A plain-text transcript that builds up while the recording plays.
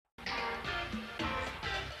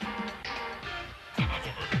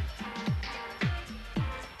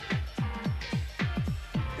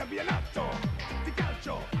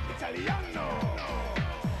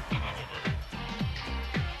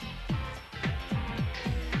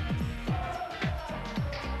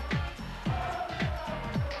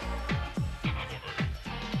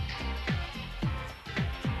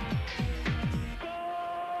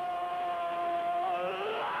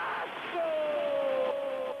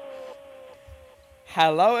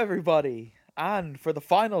Hello, everybody, and for the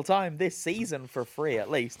final time this season, for free at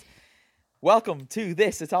least, welcome to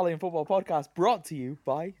this Italian football podcast brought to you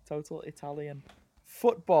by Total Italian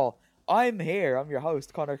Football. I'm here, I'm your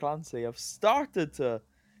host, Connor Clancy. I've started to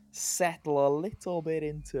settle a little bit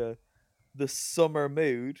into the summer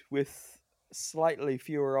mood with slightly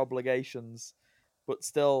fewer obligations, but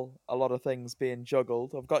still a lot of things being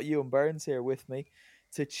juggled. I've got Ewan Burns here with me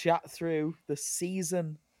to chat through the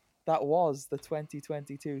season that was the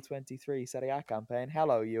 2022-23 Serie A campaign.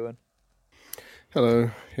 Hello, Ewan.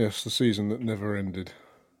 Hello. Yes, the season that never ended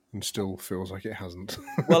and still feels like it hasn't.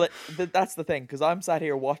 Well, that's the thing, because I'm sat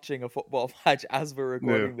here watching a football match as we're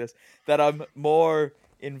Yeah. recording this that I'm more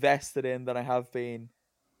invested in than I have been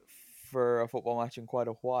for a football match in quite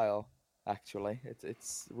a while. Actually,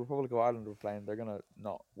 it's Republic of Ireland we're playing. They're gonna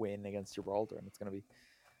not win against Gibraltar, and it's gonna be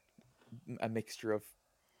a mixture of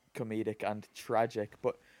comedic and tragic.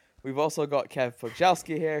 But we've also got Kev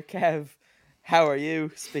Pogzelski here. Kev, how are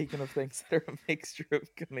you? Speaking of things that are a mixture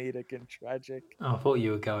of comedic and tragic. Oh, I thought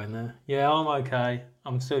you were going there. Yeah, I'm okay.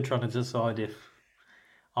 I'm still trying to decide if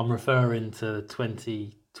I'm referring to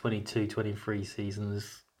 2022-23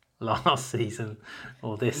 seasons last season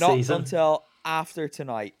or this Not season. until after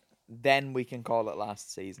tonight. Then we can call it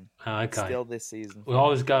last season. Okay. Still this season. Well, I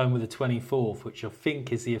was going with the 24th, which I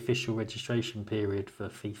think is the official registration period for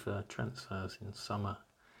FIFA transfers in summer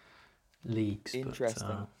leagues.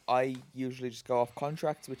 Interesting. I usually just go off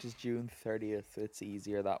contracts, which is June 30th. It's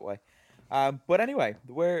easier that way. But anyway,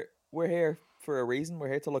 we're here for a reason. We're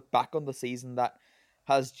here to look back on the season that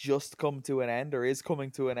has just come to an end, or is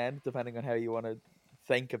coming to an end, depending on how you want to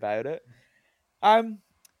think about it.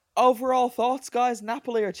 Overall thoughts, guys.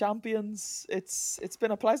 Napoli are champions. It's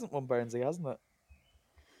been a pleasant one, Burnsy, hasn't it?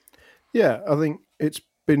 Yeah, I think it's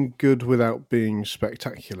been good without being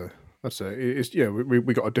spectacular. I'd say it's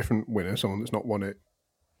we got a different winner, someone that's not won it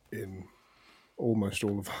in almost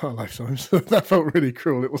all of our lifetimes. That felt really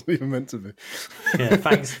cruel. It wasn't even meant to be. Yeah,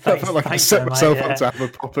 thanks. I felt like I set myself up to have a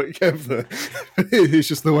pop at Kev there. It's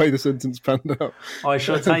just the way the sentence panned out. I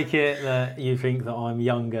shall take it that you think that I'm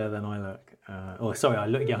younger than I look. I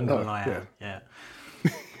look younger than I am. Yeah.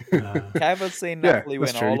 Kev has seen Napoli win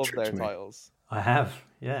true. all of their titles. I have.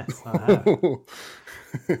 Yes, I have.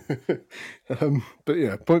 But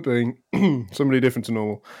yeah, point being, somebody different to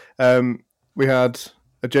normal. We had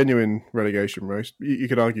a genuine relegation race. You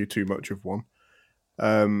could argue too much of one.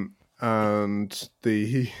 And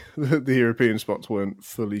the European spots weren't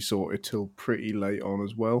fully sorted till pretty late on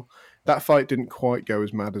as well. That fight didn't quite go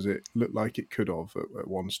as mad as it looked like it could have at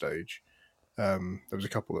one stage. There was a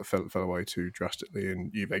couple that fell away too drastically,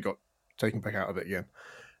 and Juve got taken back out of it again.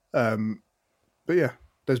 But yeah,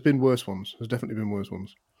 there's been worse ones. There's definitely been worse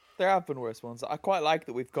ones. There have been worse ones. I quite like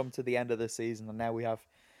that we've come to the end of this season, and now we have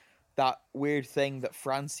that weird thing that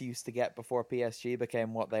France used to get before PSG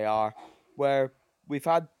became what they are, where we've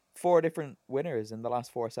had 4 different winners in the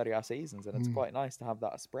last 4 Serie A seasons, and it's quite nice to have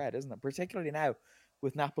that spread, isn't it? Particularly now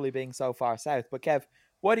with Napoli being so far south. But Kev,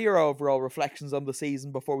 what are your overall reflections on the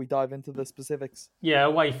season before we dive into the specifics? Yeah,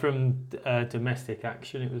 away from domestic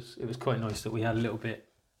action, it was quite nice that we had a little bit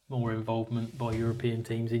more involvement by European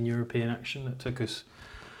teams in European action that took us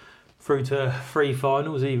through to 3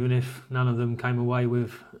 finals, even if none of them came away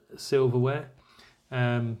with silverware,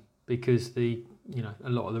 because a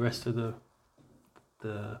lot of the rest of the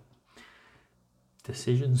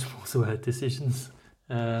decisions,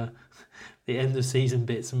 the end of season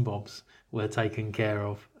bits and bobs were taken care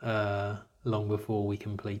of long before we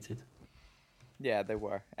completed. Yeah, they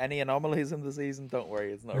were. Any anomalies in the season? Don't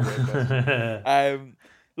worry, it's not a real question.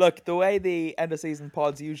 Look, the way the end of season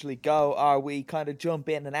pods usually go are we kind of jump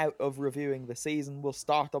in and out of reviewing the season. We'll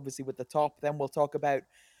start obviously with the top, then we'll talk about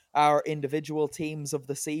our individual teams of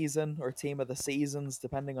the season or team of the seasons,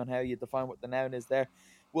 depending on how you define what the noun is there.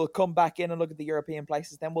 We'll come back in and look at the European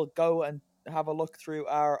places, then we'll go and have a look through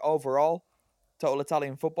our overall total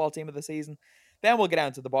Italian football team of the season. Then we'll get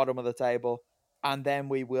down to the bottom of the table, and then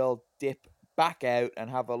we will dip back out and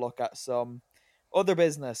have a look at some other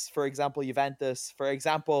business. For example, Juventus. For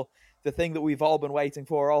example, the thing that we've all been waiting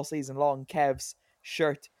for all season long, Kev's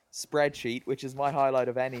shirt spreadsheet, which is my highlight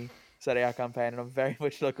of any Serie A campaign, and I'm very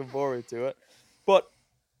much looking forward to it. But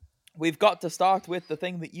we've got to start with the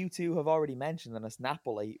thing that you two have already mentioned, and it's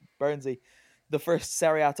Napoli. Burnsy, the first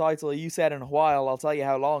Serie A title you said in a while. I'll tell you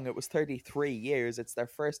how long. It was 33 years. It's their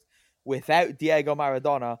first without Diego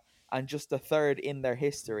Maradona, and just the third in their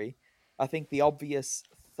history. I think the obvious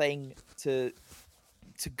thing to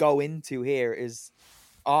go into here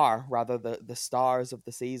the stars of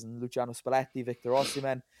the season: Luciano Spalletti, Victor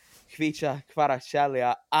Osimhen, Khvicha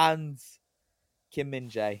Kvaratskhelia, and Kim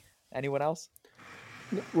Min-jae. Anyone else?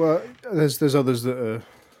 Well, there's others that are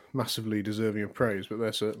massively deserving of praise, but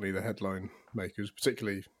they're certainly the headline makers,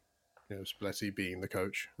 particularly Spalletti being the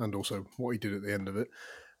coach and also what he did at the end of it.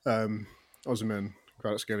 Osimhen,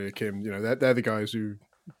 Kvaratskhelia, Kim, they're the guys who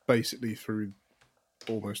basically through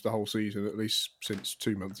almost the whole season, at least since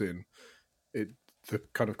 2 months in, the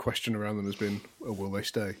kind of question around them has been, will they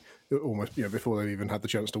stay? Almost, before they've even had the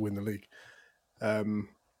chance to win the league.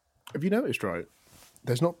 Have you noticed, right?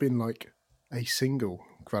 There's not been like a single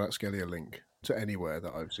Kvaratskhelia link to anywhere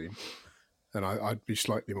that I've seen. And I'd be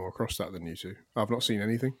slightly more across that than you two. I've not seen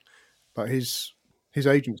anything. But his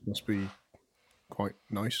agents must be quite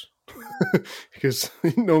nice. Because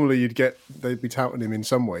normally they'd be touting him in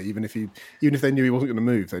some way, even if they knew he wasn't going to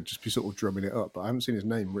move, they'd just be sort of drumming it up. But I haven't seen his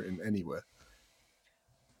name written anywhere.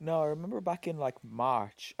 No, I remember back in like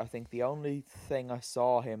March, I think the only thing I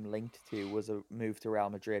saw him linked to was a move to Real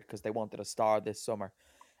Madrid because they wanted a star this summer.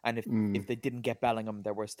 And if they didn't get Bellingham,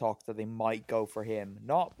 there was talk that they might go for him.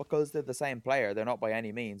 Not because they're the same player, they're not by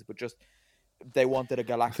any means, but just they wanted a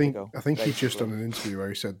Galactico. I think he just done an interview where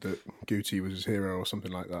he said that Guti was his hero or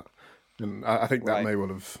something like that. And I think that may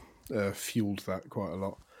well have fueled that quite a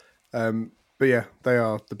lot. But yeah, they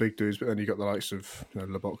are the big dudes. But then you've got the likes of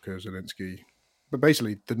Lobotka, Zielinski. But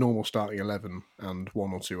basically, the normal starting 11 and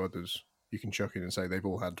one or two others you can chuck in and say they've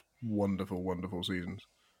all had wonderful, wonderful seasons.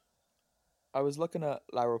 I was looking at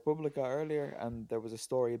La Repubblica earlier, and there was a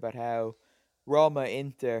story about how Roma,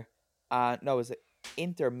 Inter, is it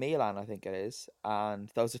Inter Milan? I think it is,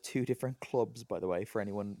 and those are two different clubs, by the way, for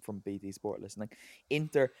anyone from BT Sport listening.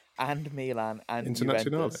 Inter and Milan and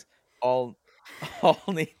Juventus all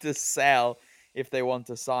need to sell if they want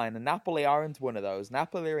to sign, and Napoli aren't one of those.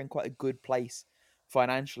 Napoli are in quite a good place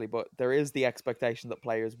financially, but there is the expectation that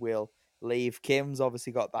players will leave. Kim's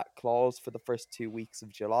obviously got that clause for the first 2 weeks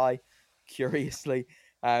of July. Curiously,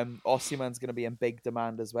 Osimhen's going to be in big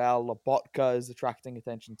demand as well. Lobotka is attracting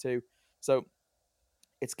attention too. So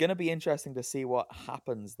it's going to be interesting to see what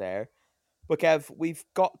happens there. But Kev, we've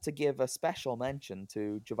got to give a special mention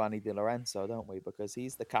to Giovanni Di Lorenzo, don't we? Because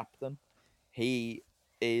he's the captain. He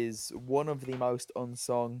is one of the most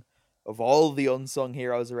unsung of all the unsung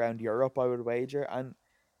heroes around Europe, I would wager. And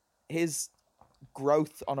his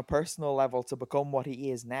growth on a personal level to become what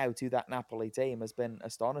he is now to that Napoli team has been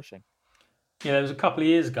astonishing. Yeah, there was a couple of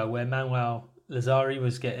years ago where Manuel Lazzari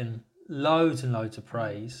was getting loads and loads of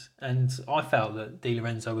praise, and I felt that Di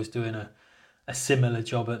Lorenzo was doing a similar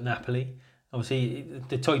job at Napoli. Obviously,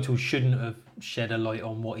 the title shouldn't have shed a light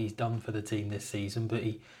on what he's done for the team this season, but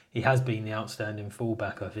he has been the outstanding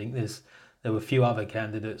fullback. I think there were a few other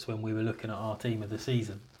candidates when we were looking at our team of the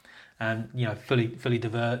season, and fully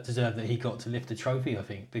deserved that he got to lift the trophy. I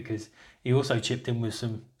think because he also chipped in with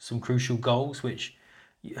some crucial goals, which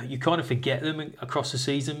you kind of forget them across the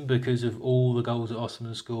season because of all the goals that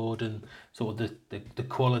Osimhen scored and sort of the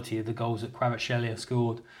quality of the goals that Kvaratskhelia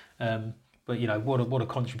scored. But what a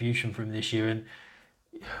contribution from this year, and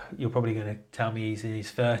you're probably going to tell me he's in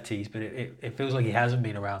his 30s, but it feels like he hasn't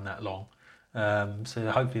been around that long.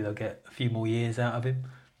 So hopefully they'll get a few more years out of him.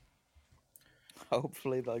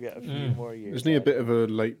 Hopefully they'll get a few more years. Isn't he a bit of a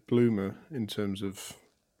late bloomer in terms of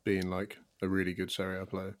being like a really good Serie A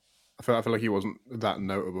player? I feel like he wasn't that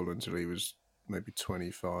notable until he was maybe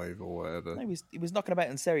 25 or whatever. No, he was knocking about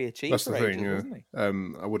in Serie A That's the thing, ages, wasn't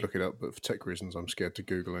he? I would look it up, but for tech reasons, I'm scared to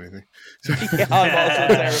Google anything. Yeah, I'm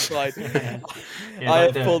also terrified. I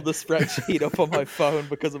have pulled the spreadsheet up on my phone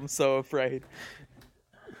because I'm so afraid.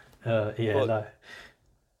 No.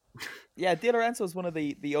 Yeah, Di Lorenzo is one of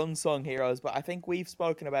the unsung heroes, but I think we've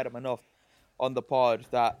spoken about him enough on the pod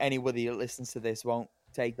that anybody that listens to this won't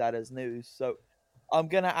take that as news. So I'm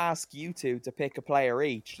going to ask you two to pick a player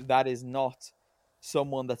each that is not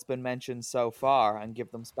someone that's been mentioned so far and give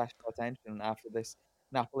them special attention after this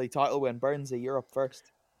Napoli title win. Burnsy, you're up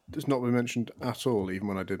first. It's not been mentioned at all, even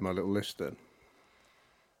when I did my little list then.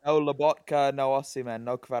 No Lobotka, no Osimhen,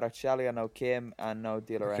 no Kvaratskhelia, no Kim, and no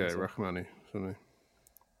Di Lorenzo. Okay, Rahmani for me.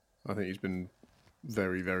 I think he's been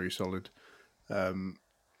very, very solid. And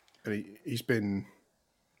he's been...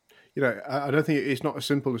 I don't think it's not as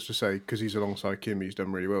simple as to say because he's alongside Kim, he's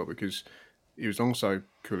done really well, because he was alongside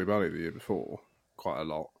Koulibaly the year before quite a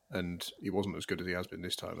lot, and he wasn't as good as he has been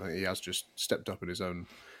this time. I think he has just stepped up in his own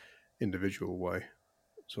individual way,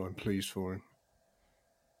 so I'm pleased for him.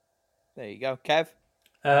 There you go, Kev.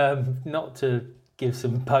 Not to give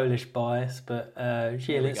some Polish bias, but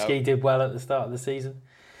Zielinski did well at the start of the season.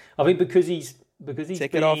 I think because he's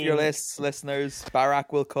Tick it off your lists, listeners.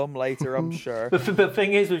 Barak will come later, I'm sure. But the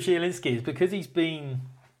thing is with Zielinski is because he's been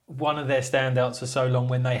one of their standouts for so long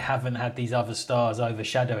when they haven't had these other stars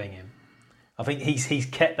overshadowing him. I think he's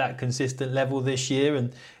kept that consistent level this year,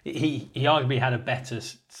 and he arguably had a better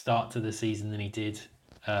start to the season than he did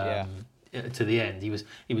to the end. He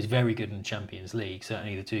was very good in the Champions League.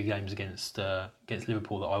 Certainly the 2 games against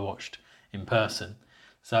Liverpool that I watched in person.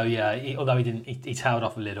 So yeah, although he tailed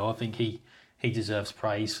off a little, I think he deserves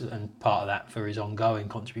praise, and part of that for his ongoing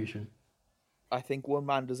contribution. I think one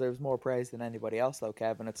man deserves more praise than anybody else, though,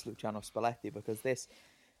 Kevin. It's Luciano Spalletti, because this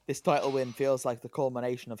title win feels like the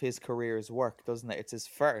culmination of his career's work, doesn't it? It's his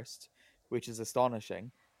first, which is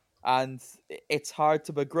astonishing, and it's hard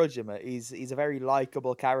to begrudge him. He's a very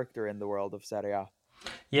likable character in the world of Serie A.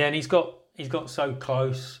 Yeah, and he's got so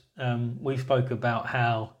close. We spoke about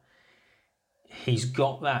how he's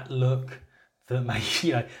got that look that makes,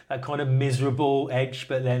 that kind of miserable edge,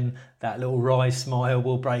 but then that little wry smile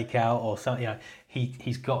will break out, or something.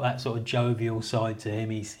 He's got that sort of jovial side to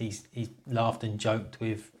him. He's laughed and joked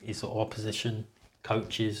with his sort of opposition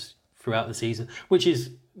coaches throughout the season, which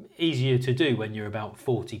is easier to do when you're about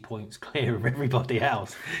 40 points clear of everybody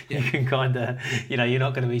else. You can kind of, you're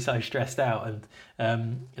not going to be so stressed out,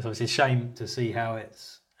 and so it's a shame to see how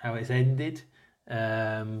it's ended.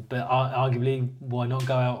 But arguably, why not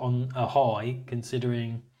go out on a high,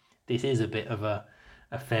 considering this is a bit of a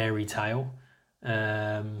fairy tale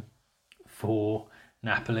for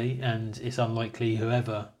Napoli, and it's unlikely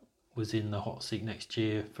whoever was in the hot seat next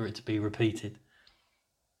year for it to be repeated.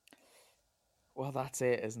 Well, that's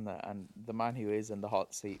it, isn't it? And the man who is in the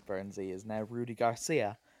hot seat, Bernsey, is now Rudy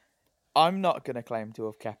Garcia. I'm not going to claim to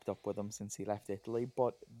have kept up with him since he left Italy,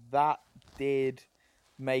 but that did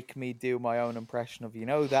make me do my own impression of,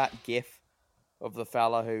 that gif of the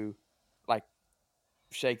fella who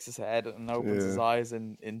shakes his head and opens his eyes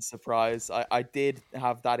in surprise. I did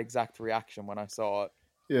have that exact reaction when I saw it.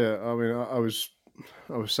 Yeah, I mean, I was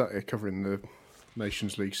sat here covering the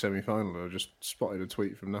Nations League semi-final, and I just spotted a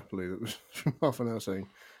tweet from Napoli that was from half an hour saying,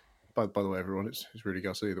 by the way, everyone, it's Rudy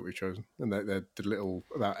Garcia that we've chosen. And they did a little,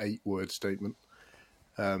 about 8-word statement,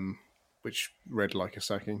 which read like a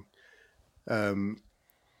sacking.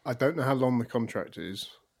 I don't know how long the contract is.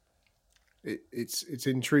 It's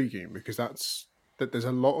intriguing, because that there's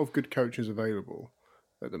a lot of good coaches available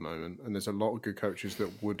at the moment, and there's a lot of good coaches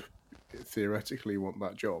that would theoretically want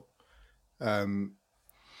that job.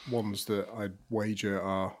 Ones that I'd wager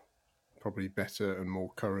are probably better and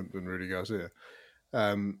more current than Rudy Garcia.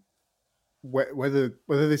 Whether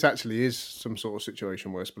this actually is some sort of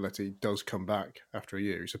situation where Spalletti does come back after a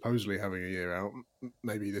year, he's supposedly having a year out.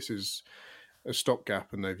 Maybe this is a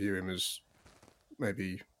stopgap, and they view him as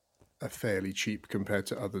maybe a fairly cheap, compared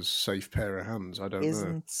to others, safe pair of hands. I don't know.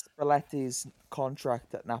 Isn't Spalletti's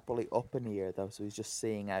contract at Napoli up in a year, though? So he's just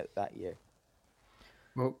seeing out that year.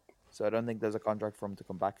 Well, so I don't think there's a contract for him to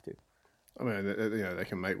come back to. I mean, they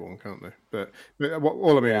can make one, can't they? But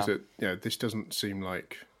all I mean is that this doesn't seem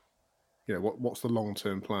like, what's the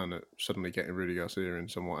long-term plan at suddenly getting Rudy Garcia in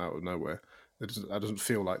somewhat out of nowhere? That doesn't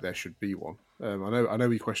feel like there should be one. I know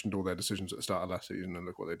we questioned all their decisions at the start of last season, and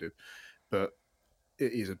look what they did, but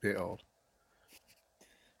it is a bit odd.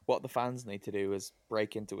 What the fans need to do is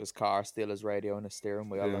break into his car, steal his radio and his steering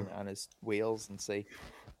wheel and his wheels, and see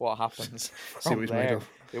what happens. See what he's made of.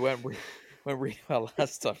 It went really well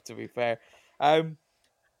last time, to be fair. I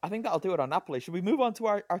think that'll do it on Napoli. Should we move on to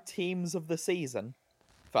our teams of the season,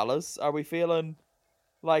 fellas? Are we feeling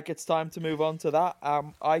like it's time to move on to that?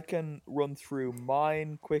 I can run through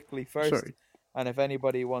mine quickly first. Sorry. And if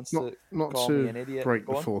anybody wants to call me an idiot, break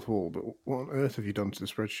the fourth wall, but what on earth have you done to the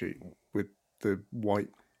spreadsheet with the white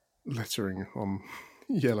lettering on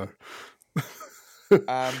yellow?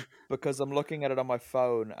 Because I'm looking at it on my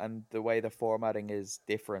phone, and the way the formatting is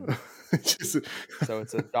different. So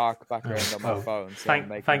it's a dark background on my phone.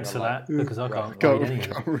 So thanks for that, because I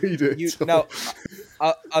can't read it. No,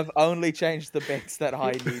 I've only changed the bits that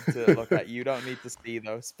I need to look at. You don't need to see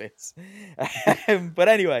those bits. But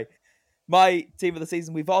anyway, my team of the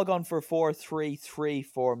season, we've all gone for 4-3-3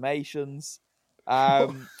 formations.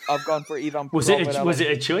 I've gone for Ivan. Was it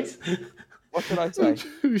a choice? What did I say?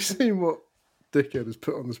 Have you seen what dickhead has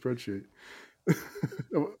put on the spreadsheet?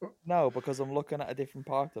 No, because I'm looking at a different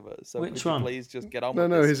part of it. So which one? Please just get on.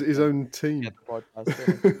 No, his own team.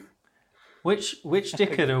 Which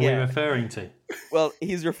dickhead are we referring to? Well,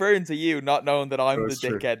 he's referring to you, not knowing that I'm the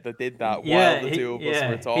dickhead that did that while the two of us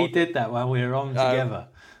were talking. He did that while we were on together.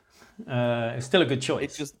 It's still a good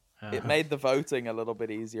choice. It made the voting a little bit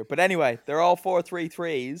easier. But anyway, they're all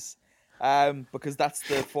 4-3-3s, because that's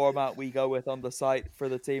the format we go with on the site for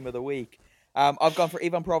the team of the week. I've gone for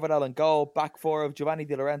Ivan Provedel in goal, back four of Giovanni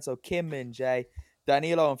Di Lorenzo, Kim Min-jae,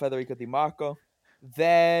 Danilo and Federico Di Marco.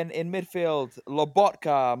 Then in midfield,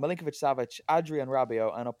 Lobotka, Milinkovic-Savic, Adrian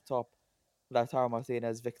Rabiot, and up top, Lautaro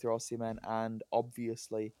Martinez, Victor Osimhen, and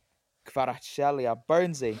obviously Kvaratskhelia.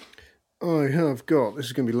 Burnsy. I have got. This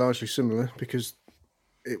is going to be largely similar because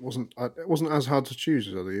it wasn't as hard to choose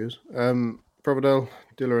as other years. Providel,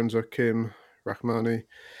 Di Lorenzo, Kim, Rachmani,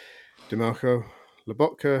 Dimarco,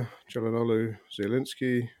 Lobotka, Chalanolu,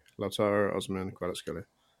 Zielinski, Lautaro, Osman, Kvaratskhelia.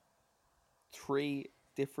 3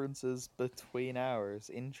 differences between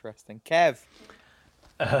ours. Interesting. Kev.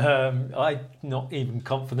 I'm not even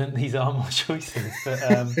confident these are my choices, but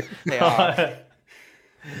They are.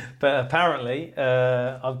 but apparently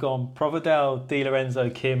I've gone Providel, Di Lorenzo,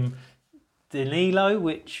 Kim, Danilo,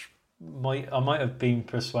 which I might have been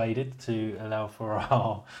persuaded to allow for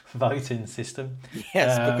our voting system.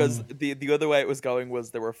 Yes, because the other way it was going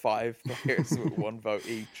was there were 5 players with 1 vote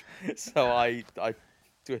each. So I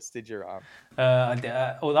twisted your arm.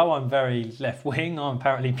 Although I'm very left wing, I'm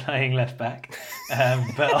apparently playing left back.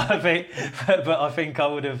 But I think I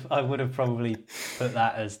would have probably put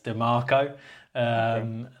that as Dimarco.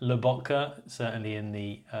 Lobotka certainly in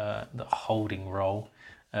the holding role,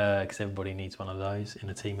 because everybody needs one of those in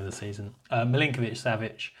a team of the season. Milinkovic,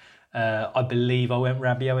 Savic. I believe I went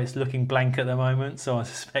Rabiot. It's looking blank at the moment, so I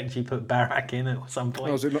suspect you put Barak in at some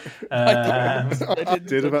point. Oh, is it not? I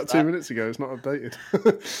did about 2 minutes ago. It's not updated.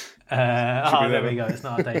 There we go. It's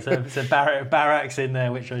not updated. So Barak's in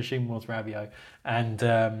there, which I assume was Rabiot, and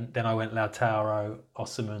then I went Lautaro,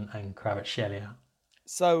 Osimhen, and Kvaratskhelia.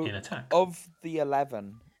 So in attack. Of the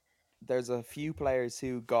 11, there's a few players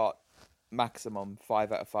who got maximum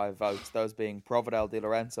 5 out of 5 votes. Those being Providel, Di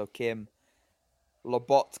Lorenzo, Kim,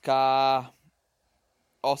 Lobotka,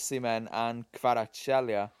 Osimhen, and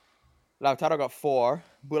Kvaratskhelia. Lautaro got 4.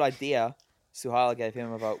 Bouladia, Suhail gave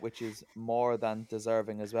him a vote, which is more than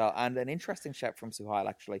deserving as well. And an interesting shout from Suhail,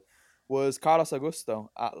 actually, was Carlos Augusto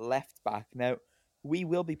at left back. Now, we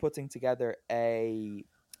will be putting together an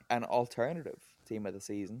alternative team of the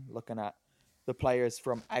season, looking at the players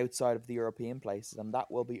from outside of the European places, and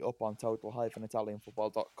that will be up on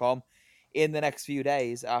total-italianfootball.com in the next few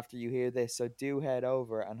days after you hear this. So do head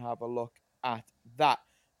over and have a look at that.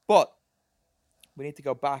 But we need to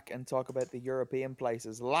go back and talk about the European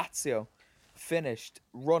places. Lazio finished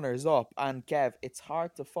runners-up, and Kev, it's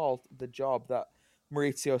hard to fault the job that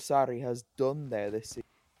Maurizio Sarri has done there this season.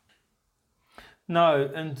 No,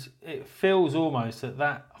 and it feels almost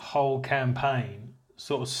that whole campaign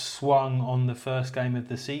sort of swung on the first game of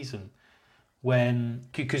the season,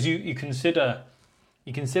 because you consider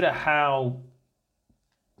how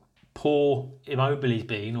poor Immobile's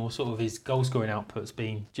been, or sort of his goal scoring output's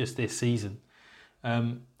been just this season.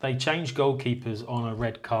 They changed goalkeepers on a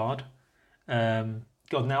red card.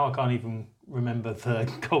 God, now I can't even remember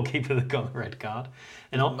the goalkeeper that got the red card.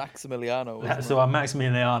 And Maximiliano.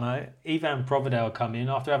 Maximiliano. Ivan Providel come in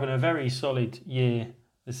after having a very solid year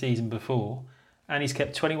the season before, and he's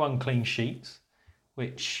kept 21 clean sheets,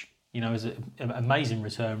 which is an amazing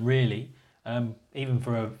return, really. Even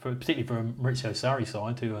particularly for a Maurizio Sarri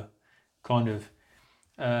side, who are kind of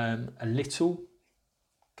a little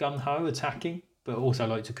gung-ho attacking, but also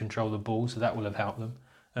like to control the ball, so that will have helped them.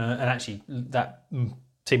 And actually, that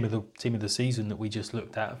team of the season that we just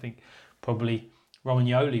looked at, I think probably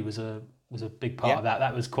Romagnoli was a big part of that.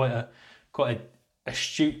 That was quite a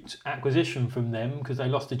astute acquisition from them, because they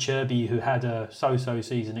lost to Cherby, who had a so-so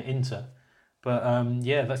season at Inter. But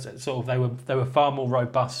that's sort of they were far more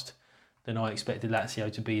robust than I expected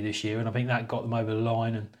Lazio to be this year, and I think that got them over the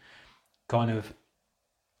line and kind of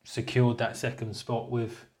secured that second spot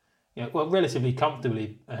with, relatively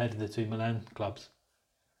comfortably ahead of the 2 Milan clubs.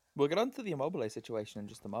 We'll get on to the Immobile situation in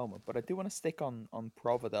just a moment, but I do want to stick on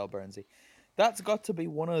Providel, Burnsy. That's got to be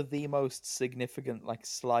one of the most significant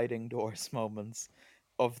sliding doors moments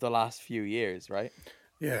of the last few years, right?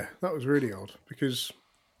 Yeah, that was really odd, because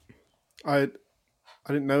I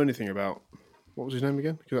didn't know anything about, what was his name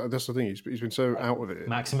again? Because that's the thing, he's been so out of it.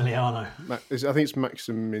 Maximiliano. I think it's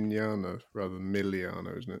Maximiliano rather than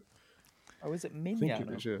Miliano, isn't it? Oh, is it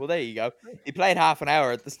Mignano? Is, yeah. Well, there you go. He played half an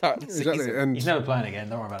hour at the start of the season. And he's never playing again,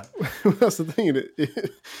 don't worry about it. That's the thing.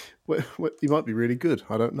 He might be really good.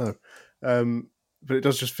 I don't know. But it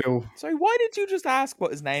does just feel... Sorry, why did you just ask what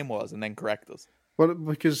his name was and then correct us? Well,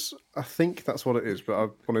 because I think that's what it is, but I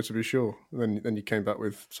wanted to be sure. Then you came back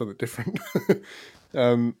with something different.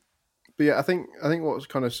 But yeah, I think what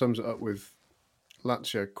kind of sums it up with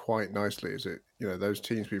Lazio quite nicely is those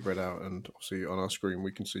teams we've read out, and obviously on our screen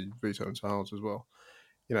we can see Vito and Charles as well.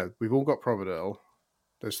 We've all got Providel.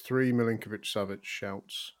 There's 3 Milinkovic-Savic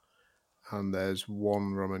shouts, and there's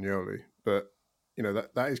 1 Romagnoli. But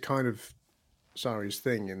that is kind of Sarri's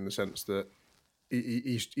thing, in the sense that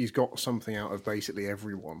he's got something out of basically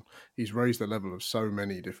everyone. He's raised the level of so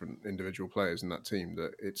many different individual players in that team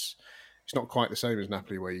that it's not quite the same as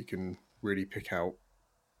Napoli, where you can really pick out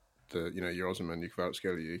your Osimhen, your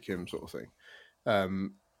Kvaratskhelia, your Kim sort of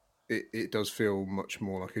thing. It does feel much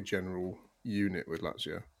more like a general unit with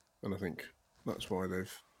Lazio, and I think that's why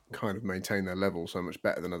they've kind of maintained their level so much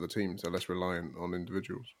better than other teams. They're less reliant on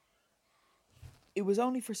individuals. It was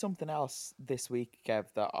only for something else this week, Kev,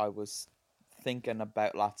 that I was thinking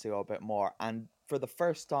about Lazio a bit more, and for the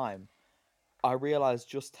first time, I realised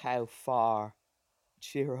just how far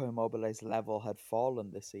Ciro Immobile's level had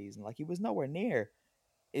fallen this season. Like, he was nowhere near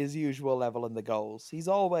his usual level in the goals. He's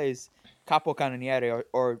always capocannoniere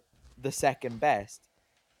or the second best.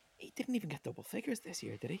 He didn't even get double figures this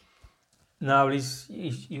year, did he? No, he's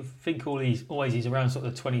you think he's around sort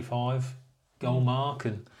of the 25 goal mark,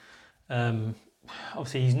 and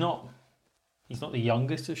obviously he's not the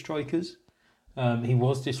youngest of strikers. He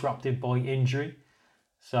was disrupted by injury,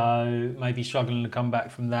 so maybe struggling to come back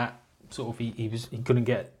from that. Sort of he couldn't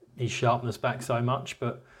get his sharpness back so much,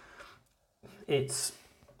 but it's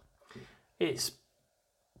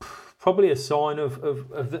probably a sign of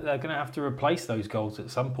that they're going to have to replace those goals at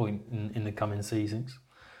some point in the coming seasons.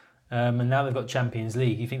 And now they've got Champions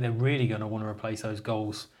League. You think they're really going to want to replace those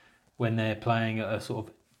goals when they're playing at a sort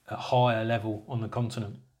of a higher level on the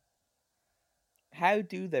continent? How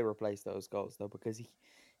do they replace those goals though? Because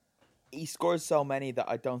he scores so many that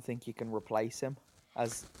I don't think you can replace him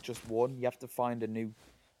as just one. You have to find a new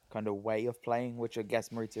kind of way of playing, which I guess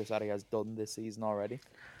Maurizio Sarri has done this season already.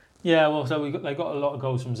 Yeah, well, so they got a lot of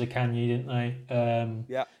goals from Zaccagni, didn't they?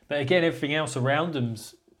 Yeah. But again, everything else around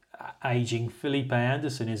them's aging. Felipe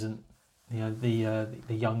Anderson isn't, the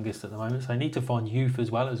youngest at the moment, so they need to find youth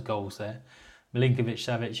as well as goals there.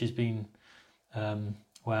 Milinkovic-Savic has been,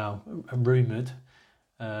 rumoured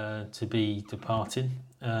to be departing.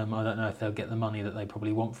 I don't know if they'll get the money that they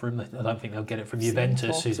probably want for him. I don't think they'll get it from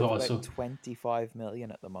Juventus, who's what I saw. 25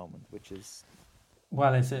 million at the moment, which is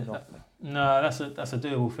that's a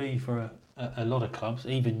doable fee for a lot of clubs,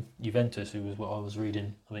 even Juventus, who was what I was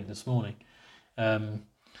reading I think this morning. I'm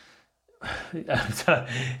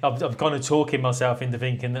kind of talking myself into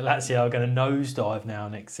thinking that Lazio are going to nosedive now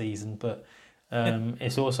next season, but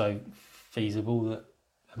it's also feasible that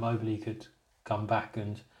Immobile could come back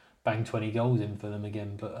and bang 20 goals in for them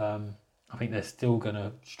again, but I think they're still going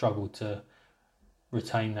to struggle to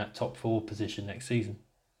retain that top 4 position next season.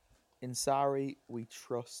 In Sarri, we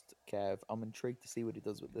trust Kev. I'm intrigued to see what he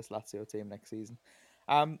does with this Lazio team next season.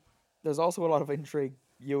 There's also a lot of intrigue,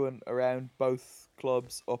 Ewan, around both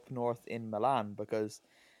clubs up north in Milan, because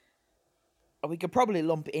we could probably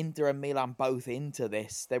lump Inter and Milan both into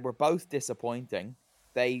this. They were both disappointing.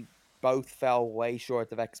 They both fell way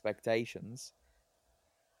short of expectations.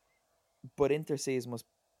 But Inter's season was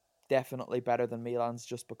definitely better than Milan's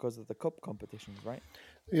just because of the cup competitions, right?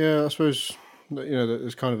 Yeah, I suppose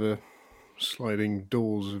there's kind of a sliding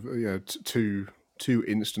doors of two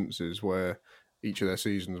instances where each of their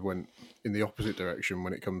seasons went in the opposite direction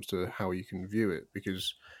when it comes to how you can view it,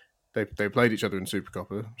 because they played each other in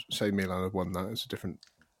Supercoppa. Say Milan have won that, it's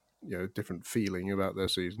a different feeling about their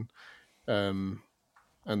season. And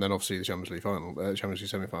then obviously the Champions League final, Champions League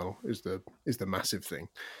semi-final is the massive thing.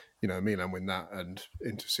 Milan win that, and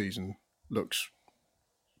Inter season looks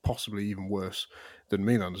possibly even worse than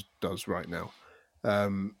Milan does right now.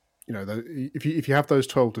 If you have those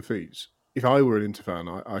 12 defeats, if I were an Inter fan,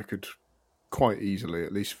 I could quite easily,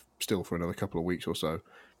 at least still for another couple of weeks or so,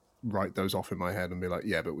 write those off in my head and be like,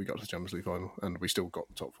 yeah, but we got to the Champions League final and we still got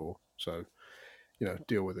the top 4. So,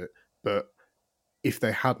 deal with it. But if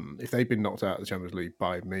they'd been knocked out of the Champions League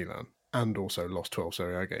by Milan and also lost 12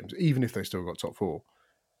 Serie A games, even if they still got top 4,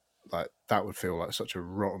 like that would feel like such a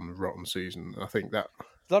rotten season. I think that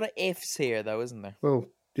There's a lot of ifs here, though, isn't there? Well,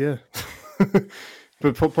 yeah.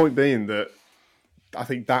 But point being that I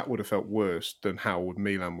think that would have felt worse than how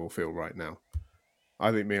Milan will feel right now.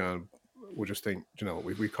 I think Milan will just think,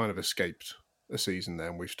 we've kind of escaped a season there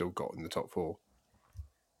and we've still got in the top 4.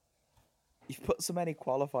 You've put so many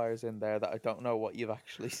qualifiers in there that I don't know what you've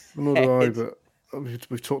actually said. Nor do I, but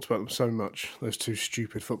we've talked about them so much, those two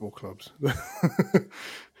stupid football clubs.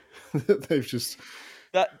 They've just...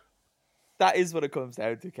 That is what it comes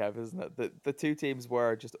down to, Kev, isn't it? The two teams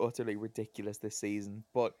were just utterly ridiculous this season,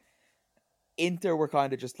 but Inter were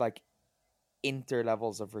kind of just like Inter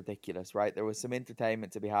levels of ridiculous, right? There was some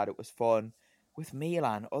entertainment to be had. It was fun. With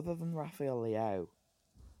Milan, other than Rafael Leao,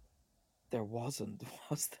 there wasn't,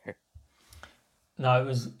 was there?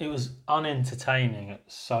 No, it was unentertaining at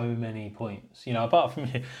so many points. Apart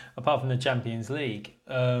from the Champions League,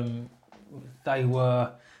 they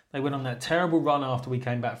They went on that terrible run after we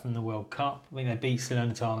came back from the World Cup. I think they beat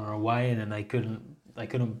Salernitana away, and then they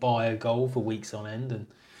couldn't buy a goal for weeks on end, and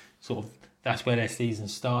sort of that's where their season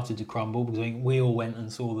started to crumble, because I think we all went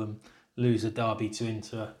and saw them lose a derby to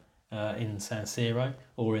Inter in San Siro,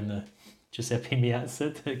 or in the Giuseppe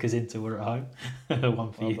Meazza, because Inter were at home.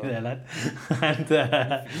 One for you there, lad. And,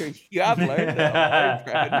 you have learned that. I'm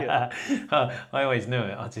very proud of you. I always knew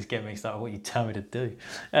it. I just get mixed up with what you tell me to do.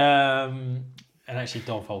 And actually,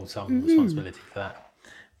 Dov holds some responsibility for that.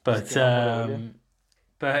 But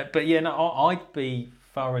yeah, no, I'd be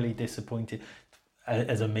thoroughly disappointed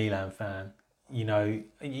as a Milan fan. You know,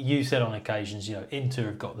 you said on occasions, you know, Inter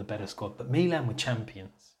have got the better squad, but Milan were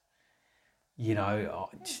champions. You know,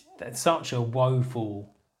 that's such a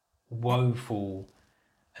woeful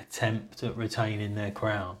attempt at retaining their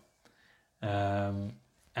crown. And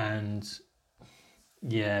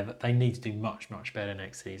yeah, they need to do much better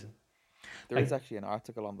next season. There is actually an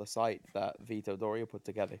article on the site that Vito Doria put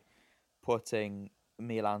together, putting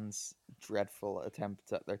Milan's dreadful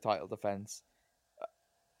attempt at their title defence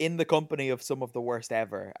in the company of some of the worst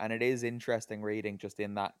ever. And it is interesting reading just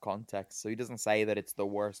in that context. So he doesn't say that it's the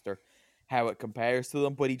worst or how it compares to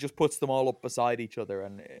them, but he just puts them all up beside each other.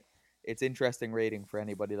 And it's interesting reading for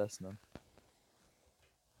anybody listening.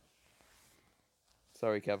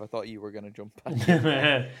 Sorry, Kev, I thought you were going to jump back in,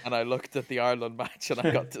 and I looked at the Ireland match and I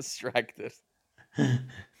got distracted.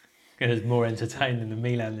 It's more entertaining than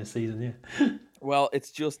Milan this season, yeah. Well, it's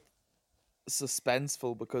just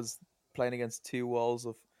suspenseful because playing against two walls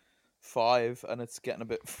of 5, and it's getting a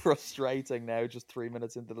bit frustrating now, just 3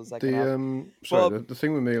 minutes into the second half. The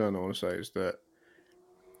thing with Milan, I want to say, is that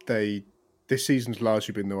this season's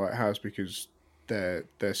largely been the way it has because their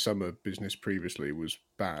summer business previously was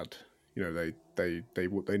bad. You know, they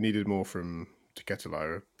needed more from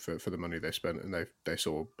Tekettelaere for the money they spent, and they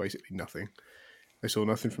saw basically nothing. They saw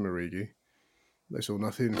nothing from Origi. They saw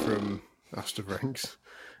nothing from Astavranks.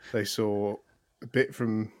 They saw a bit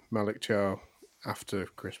from Malik Chow after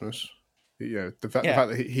Christmas. You know, the fact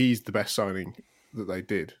that he's the best signing that they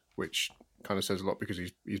did, which kind of says a lot because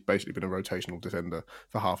he's basically been a rotational defender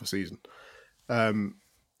for half a season. And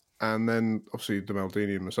then obviously the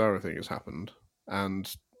Maldini and Massara thing has happened,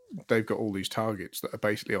 and they've got all these targets that are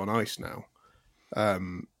basically on ice now,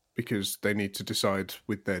 because they need to decide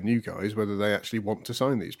with their new guys whether they actually want to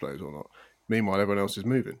sign these players or not. Meanwhile, everyone else is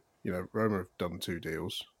moving. You know, Roma have done 2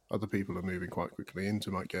 deals. Other people are moving quite quickly.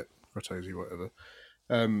 Inter might get Frattesi, whatever.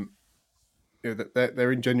 You know,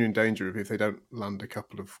 they're in genuine danger if they don't land a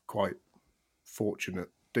couple of quite fortunate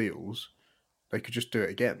deals, they could just do it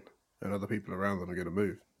again, and other people around them are going to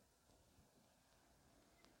move.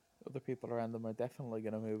 Other people around them are definitely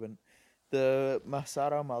going to move. And the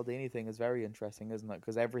Massaro Maldini thing is very interesting, isn't it?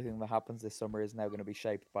 Because everything that happens this summer is now going to be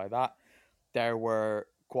shaped by that. There were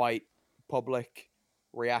quite public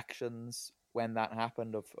reactions when that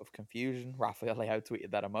happened of confusion. Rafael Leao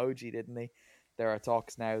tweeted that emoji, didn't he? There are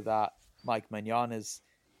talks now that Mike Mignon is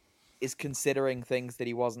considering things that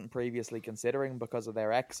he wasn't previously considering because of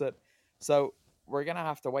their exit. So we're going to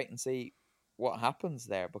have to wait and see what happens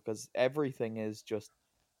there, because everything is just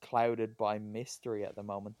clouded by mystery at the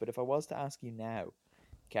moment. But if I was to ask you now,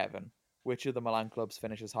 Kevin, which of the Milan clubs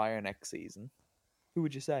finishes higher next season, who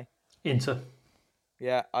would you say? Inter.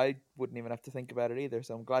 Yeah, I wouldn't even have to think about it either,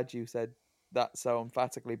 so I'm glad you said that so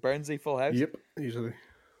emphatically. Burnsy, full house? Yep, easily.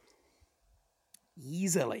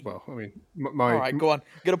 Well, I mean, all right, go on.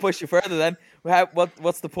 I'm going to push you further then.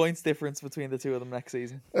 What's the points difference between the two of them next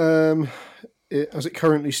season? As it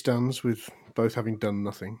currently stands, with both having done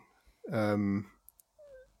nothing, 27.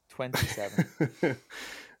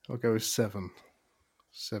 I'll go with 7.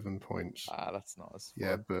 7 points. That's not as fun.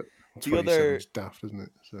 Yeah, but 27 is daft, isn't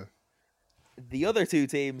it? So the other 2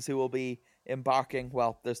 teams who will be embarking,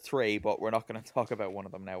 well, there's 3, but we're not going to talk about one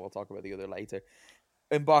of them now. We'll talk about the other later.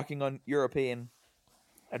 Embarking on European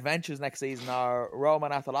adventures next season are Roma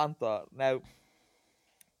and Atalanta. Now,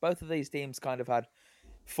 both of these teams kind of had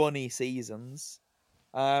funny seasons.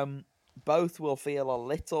 Both will feel a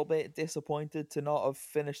little bit disappointed to not have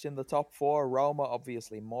finished in the top 4. Roma,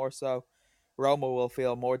 obviously, more so. Roma will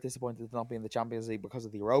feel more disappointed to not be in the Champions League because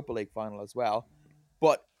of the Europa League final as well.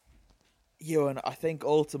 But, Ewan, I think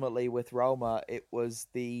ultimately with Roma, it was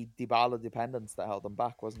the Dybala dependence that held them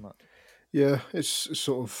back, wasn't it? Yeah, it's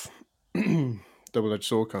sort of double-edged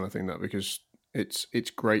sword kind of thing, that, because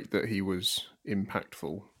it's great that he was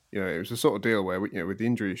impactful. You know, it was the sort of deal where, you know, with the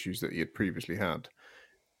injury issues that he had previously had,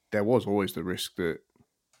 there was always the risk that,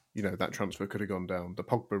 you know, that transfer could have gone down the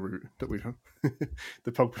Pogba route that we've had,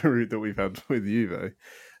 the Pogba route that we've had with Juve.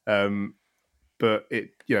 But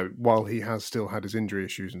while he has still had his injury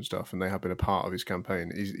issues and stuff, and they have been a part of his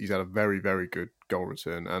campaign, he's had a very, very good goal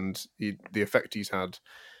return, and the effect he's had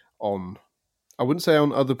on, I wouldn't say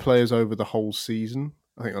on other players over the whole season.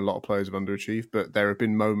 I think a lot of players have underachieved, but there have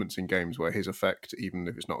been moments in games where his effect, even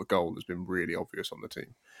if it's not a goal, has been really obvious on the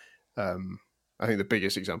team. I think the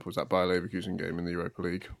biggest example was that Bayer Leverkusen game in the Europa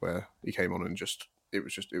League where he came on and it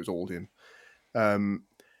was all him.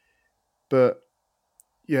 But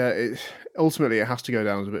yeah, ultimately it has to go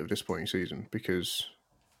down as a bit of a disappointing season because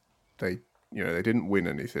they didn't win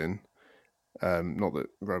anything. Not that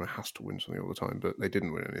Roma has to win something all the time, but they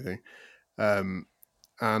didn't win anything.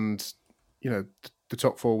 And the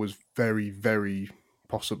top four was very, very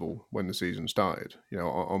possible when the season started.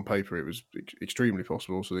 On paper it was extremely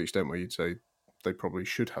possible to the extent where you'd say they probably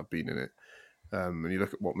should have been in it. And you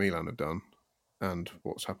look at what Milan have done and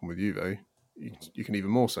what's happened with Juve, you can even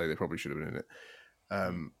more say they probably should have been in it.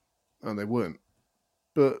 And they weren't.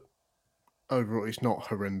 But overall, it's not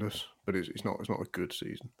horrendous, but it's not a good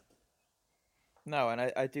season. No,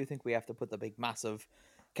 and I do think we have to put the big massive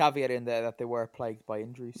caveat in there that they were plagued by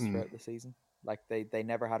injuries throughout the season. Like they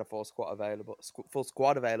never had a full squad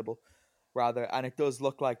available, rather, and it does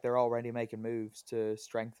look like they're already making moves to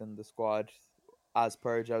strengthen the squad as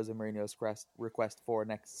per Jose Mourinho's request for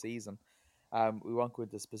next season. We won't go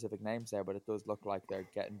into specific names there, but it does look like they're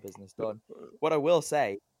getting business done. What I will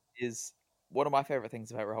say is one of my favorite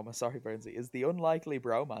things about Roma, sorry Bernsey, is the unlikely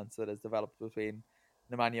bromance that has developed between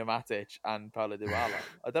Nemanja Matic and Paulo Dybala.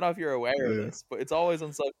 I don't know if you're aware of this, but it's always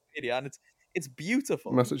on social media, and it's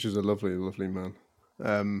beautiful. Matic is a lovely, lovely man.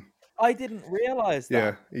 I didn't realise that.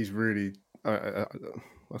 Yeah, he's really.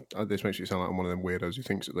 This makes you sound like I'm one of them weirdos who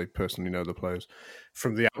thinks that they personally know the players.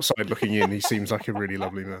 From the outside looking in, he seems like a really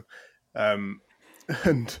lovely man. And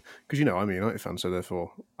because I'm a United fan, so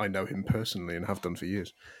therefore I know him personally and have done for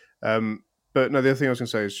years. But no, the other thing I was going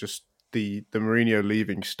to say is just the Mourinho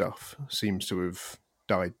leaving stuff seems to have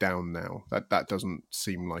died down now. That doesn't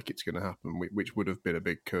seem like it's going to happen, which would have been a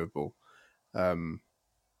big curveball.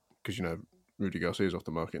 Because Rudy Garcia's off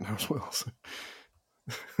the market now as well. So.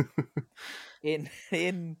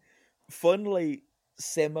 In funnily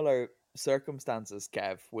similar circumstances,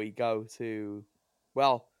 Kev, we go to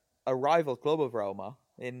a rival club of Roma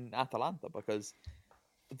in Atalanta, because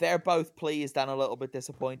they're both pleased and a little bit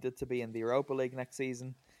disappointed to be in the Europa League next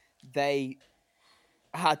season. They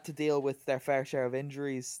had to deal with their fair share of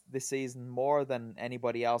injuries this season, more than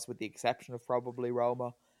anybody else, with the exception of probably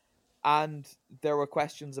Roma. And there were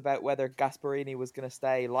questions about whether Gasperini was going to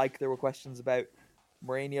stay, like there were questions about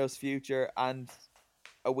Mourinho's future. And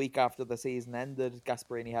a week after the season ended,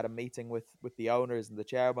 Gasperini had a meeting with the owners and the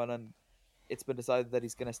chairman, and it's been decided that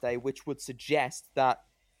he's going to stay, which would suggest that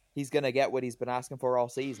he's going to get what he's been asking for all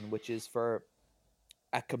season, which is for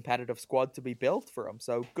a competitive squad to be built for him.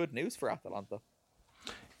 So good news for Atalanta.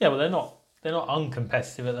 Yeah, well, they're not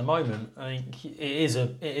uncompetitive at the moment. I think it is a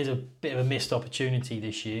bit of a missed opportunity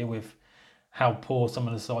this year with how poor some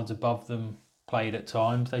of the sides above them played at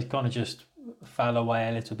times. They kind of just fell away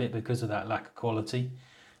a little bit because of that lack of quality.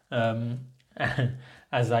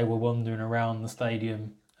 As they were wandering around the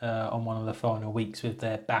stadium on one of the final weeks with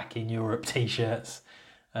their Back in Europe t-shirts,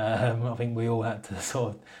 I think we all had to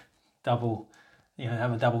sort of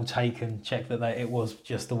have a double take and check that it was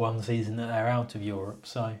just the one season that they're out of Europe.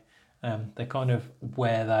 So they're kind of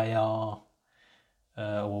where they are,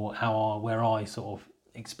 or where I sort of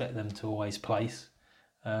expect them to always place.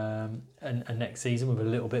 And next season with a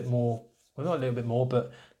little bit more, well, not a little bit more,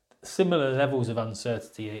 but similar levels of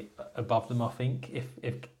uncertainty above them. I think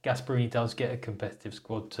if Gasperini does get a competitive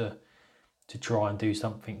squad to try and do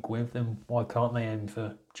something with, then why can't they aim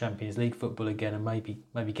for Champions League football again and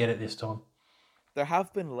maybe get it this time? There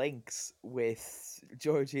have been links with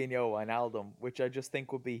Jorginho Wijnaldum, which I just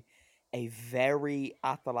think would be a very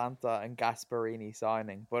Atalanta and Gasperini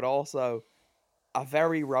signing, but also a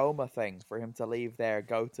very Roma thing for him to leave there,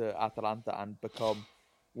 go to Atalanta, and become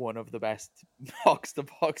one of the best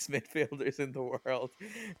box-to-box midfielders in the world.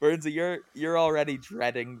 Burnsy, you're already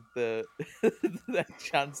dreading the the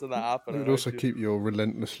chance of that happening. It would also keep your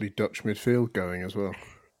relentlessly Dutch midfield going as well.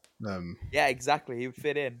 Yeah, exactly. He would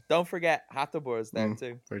fit in. Don't forget Hatterbur's there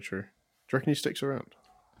too. Very true. Do you reckon he sticks around?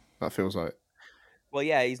 That feels like. Well,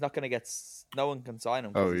 yeah, he's not going to get. No one can sign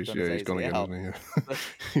him. Oh, he's gone again, hasn't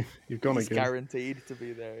he? He's gone he's again. Guaranteed to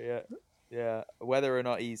be there. Yeah. Whether or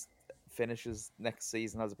not he finishes next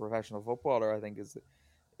season as a professional footballer, I think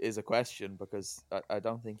is a question, because I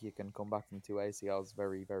don't think you can come back from 2 ACLs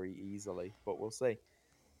very, very easily. But we'll see.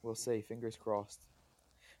 Fingers crossed.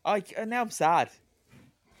 Now I'm sad.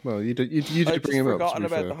 Well, you did bring him up. I've forgotten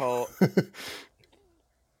about the whole.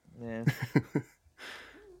 Yeah.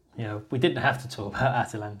 we didn't have to talk about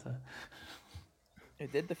Atalanta. Who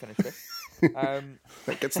did the finish fifth?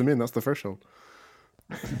 That gets them in. That's the threshold.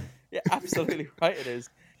 Yeah, absolutely right. It is.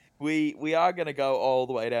 We are going to go all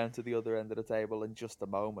the way down to the other end of the table in just a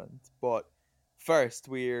moment, but first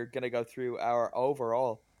we're going to go through our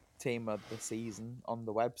overall team of the season on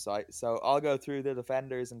the website. So I'll go through the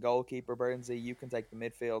defenders and goalkeeper. Burnsy, you can take the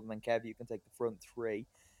midfield, and then Kev, you can take the front three,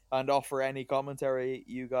 and offer any commentary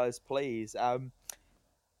you guys please.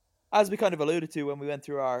 As we kind of alluded to when we went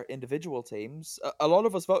through our individual teams, a lot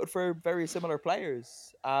of us voted for very similar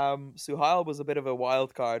players. Suhail was a bit of a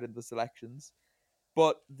wild card in the selections,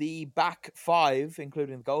 but the back five,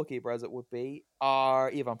 including the goalkeeper as it would be, are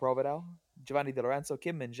Ivan Provedel, Giovanni Di Lorenzo,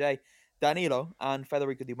 Kim Min-jae, Danilo, and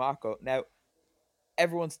Federico Di Marco. Now,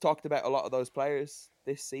 everyone's talked about a lot of those players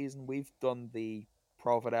this season. We've done the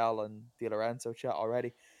Provedel and Di Lorenzo chat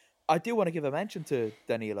already. I do want to give a mention to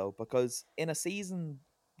Danilo because in a season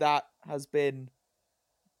that has been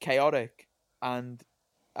chaotic and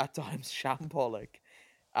at times shambolic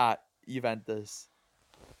at Juventus,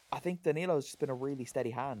 I think Danilo's just been a really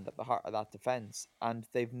steady hand at the heart of that defense, and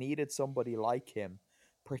they've needed somebody like him,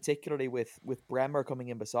 particularly with Bremer coming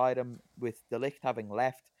in beside him, with De Ligt having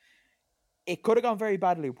left. It could have gone very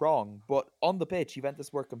badly wrong, but on the pitch,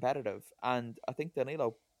 Juventus were competitive, and I think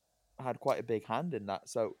Danilo had quite a big hand in that.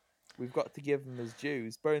 So we've got to give him his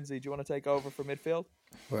dues. Burnsy, do you want to take over for midfield?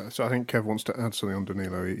 Well, so I think Kev wants to add something on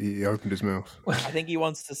Danilo. He opened his mouth. I think he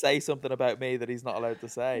wants to say something about me that he's not allowed to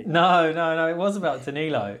say. No. It was about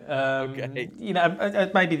Danilo. Okay.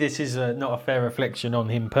 Maybe this is not a fair reflection on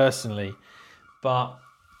him personally, but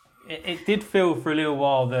it did feel for a little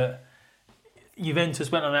while that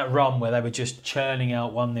Juventus went on that run where they were just churning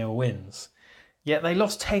out 1-0 wins. Yet they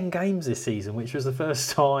lost 10 games this season, which was the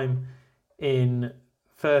first time in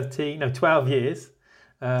 12 years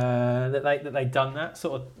that they'd done that.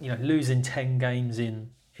 Sort of, losing 10 games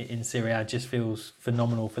in Serie A just feels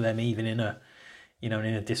phenomenal for them, even in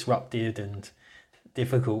a disrupted and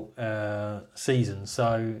difficult season.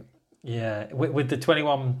 So yeah, with the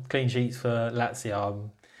 21 clean sheets for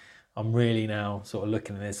Lazio, I'm really now sort of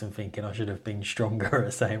looking at this and thinking I should have been stronger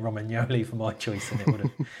at saying Romagnoli for my choice, and it would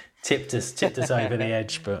have tipped us over the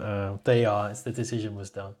edge. But there you are. The decision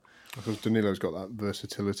was done. Because Danilo's got that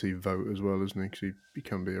versatility vote as well, isn't he? Because he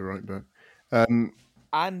can be a right back.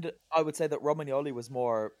 And I would say that Romagnoli was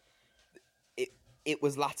more. It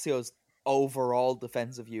was Lazio's overall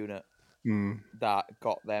defensive unit that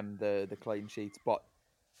got them the clean sheets. But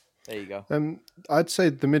there you go. I'd say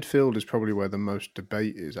the midfield is probably where the most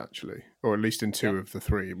debate is, actually, or at least in two of the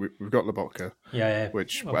three. We've got Lobotka,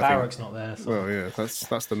 which Barrack's not there. So. Well, yeah,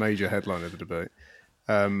 that's the major headline of the debate.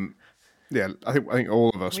 Yeah, I think all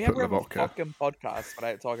of us put Lobotka. We have a fucking podcast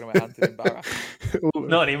without talking about Anthony and Barra.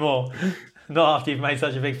 Not anymore. Not after you've made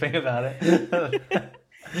such a big thing about it.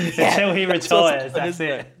 Until he retires, that's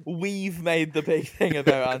it. We've made the big thing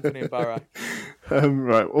about Anthony and Barra.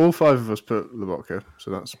 Right, all five of us put Lobotka,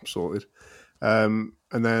 so that's sorted. And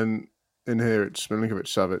then in here it's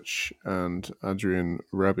Milinkovic-Savic and Adrian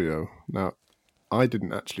Rabiot. Now, I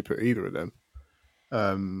didn't actually put either of them.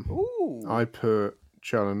 I put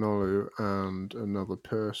Çalhanoğlu and another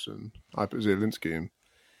person. I put Zielinski in.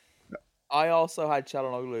 I also had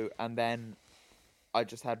Çalhanoğlu, and then I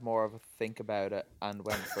just had more of a think about it and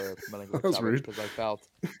went for Milinkovic-Savic because I felt...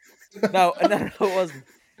 No, it wasn't.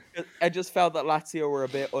 I just felt that Lazio were a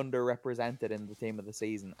bit underrepresented in the team of the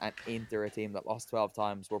season, and Inter, a team that lost 12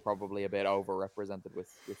 times, were probably a bit overrepresented with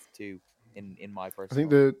two in my personal... I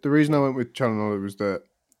think the reason I went with Çalhanoğlu was that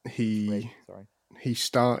he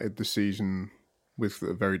started the season with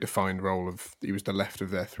a very defined role of he was the left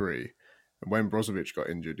of their three, and when Brozovic got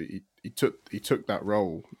injured, he took that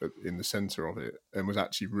role in the centre of it and was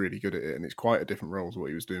actually really good at it. And it's quite a different role to what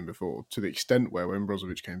he was doing before, to the extent where when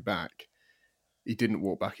Brozovic came back, he didn't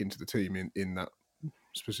walk back into the team in that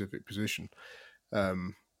specific position. Bear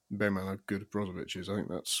in mind how good Brozovic is. I think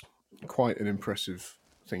that's quite an impressive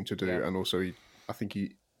thing to do. Yeah. And also, I think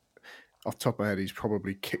off the top of my head, he's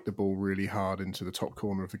probably kicked the ball really hard into the top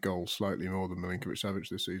corner of the goal, slightly more than Milinkovic-Savic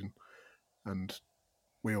this season. And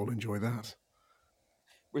we all enjoy that.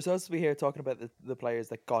 We're supposed to be here talking about the players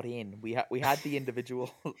that got in. We had the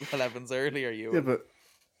individual 11s earlier. Yeah, but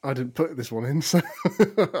I didn't put this one in, so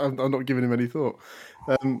I'm not giving him any thought.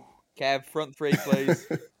 Kev, front three, please.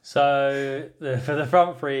 So for the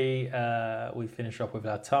front three, we finish off with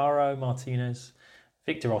Lautaro Martinez,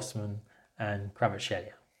 Victor Osman, and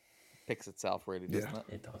Kvaratskhelia. Picks itself, really, doesn't it?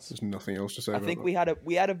 It does. There's nothing else to say. I think we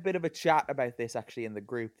had a bit of a chat about this actually in the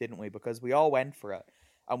group, didn't we? Because we all went for it,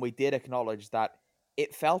 and we did acknowledge that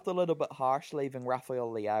it felt a little bit harsh leaving Rafael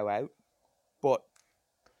Leao out, but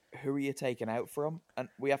who are you taking out from? And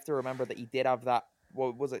we have to remember that he did have that.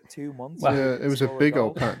 What was it? 2 months. Well, where he Yeah, didn't it was a score big goal?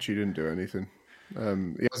 old patch. He didn't do anything. He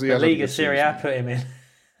the has had a Liga good Serie A season. put him in.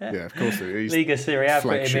 Yeah, of course. He's Liga Serie A put him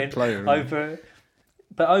flagship in player.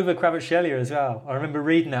 over Kvaratskhelia as well. I remember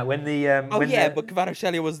reading that when the But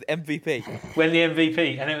Kvaratskhelia was the MVP. when the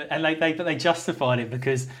MVP and they justified it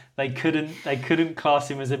because they couldn't class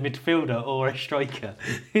him as a midfielder or a striker.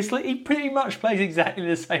 It's like he pretty much plays exactly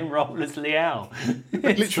the same role as Leao.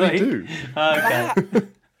 They literally do. Okay.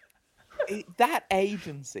 That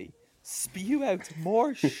agency spew out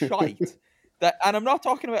more shite. And I'm not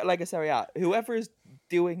talking about Lega Serie A. Whoever is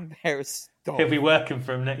doing their stuff. He'll be working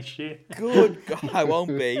for him next year. Good God, I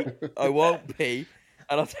won't be.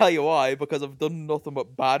 And I'll tell you why, because I've done nothing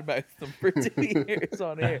but badmouth them for 2 years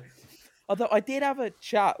on here. Although I did have a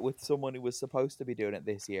chat with someone who was supposed to be doing it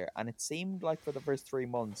this year, and it seemed like for the first 3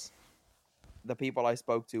 months, the people I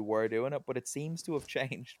spoke to were doing it, but it seems to have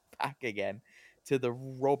changed back again to the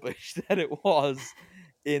rubbish that it was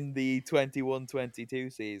in the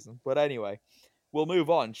 21-22 season. But anyway, we'll move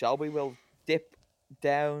on, shall we? We'll dip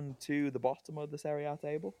down to the bottom of the Serie A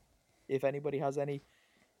table. If anybody has any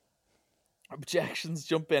objections,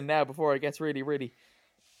 jump in now before it gets really, really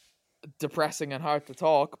depressing and hard to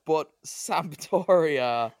talk. But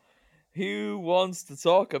Sampdoria. Who wants to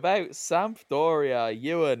talk about Sampdoria?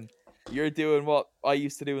 Ewan, you're doing what I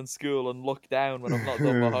used to do in school and look down when I've not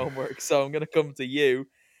done my homework, so I'm going to come to you.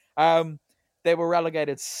 They were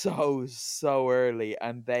relegated so early,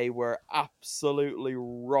 and they were absolutely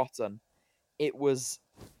rotten. It was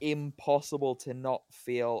impossible to not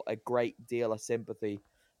feel a great deal of sympathy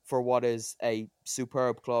for what is a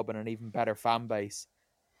superb club and an even better fan base.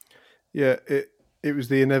 Yeah, it was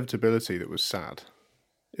the inevitability that was sad.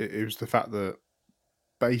 It was the fact that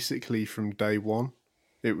basically from day one,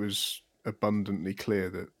 it was abundantly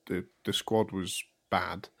clear that the squad was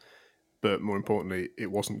bad, but more importantly,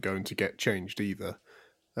 it wasn't going to get changed either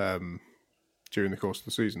during the course of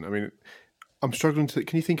the season. I mean, I'm struggling to...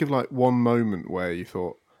 Can you think of like one moment where you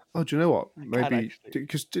thought, oh, do you know what? Maybe...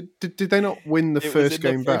 Because did they not win the first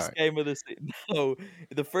game back? No,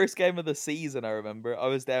 the first game of the season, I remember. I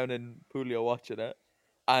was down in Puglia watching it,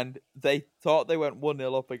 and they thought they went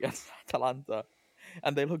 1-0 up against Atalanta,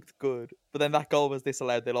 and they looked good. But then that goal was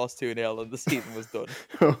disallowed. They lost 2-0, and the season was done.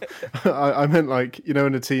 I meant like, you know,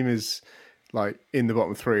 when a team is like in the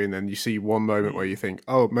bottom three, and then you see one moment where you think,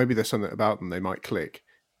 oh, maybe there's something about them, they might click.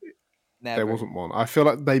 Never. There wasn't one. I feel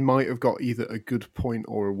like they might have got either a good point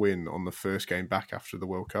or a win on the first game back after the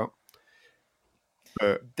World Cup.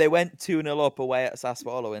 But they went 2-0 up away at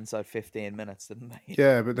Sassuolo inside 15 minutes, didn't they?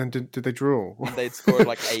 Yeah, but then did they draw? And they'd scored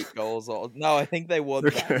like 8 goals. No, I think they won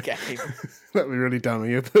that game. That'd be really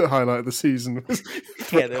damning if the highlight of the season was...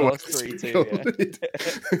 Yeah, they lost 3-2.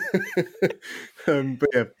 Yeah. But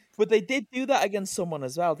yeah. But they did do that against someone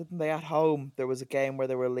as well, didn't they? At home, there was a game where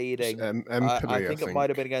they were leading. Empoli, I think it might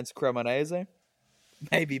have been against Cremonese.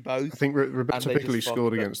 Maybe both. I think Roberto Piccoli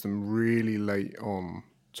scored against them really late on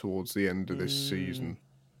towards the end of this season.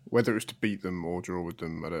 Whether it was to beat them or draw with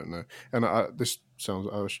them, I don't know. And this sounds...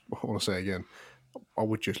 I want to say again, I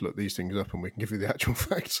would just look these things up and we can give you the actual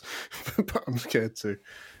facts. But I'm scared to.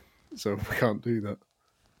 So we can't do that.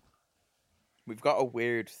 We've got a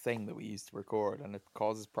weird thing that we used to record, and it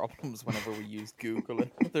causes problems whenever we use Google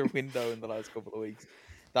in another window in the last couple of weeks.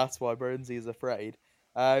 That's why Burnsy is afraid.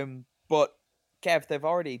 But Kev, they've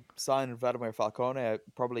already signed Vladimir Falcone.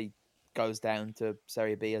 Probably goes down to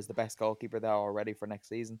Serie B as the best goalkeeper there already for next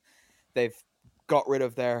season. They've got rid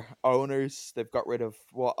of their owners. They've got rid of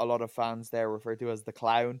what a lot of fans there refer to as the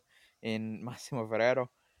clown in Massimo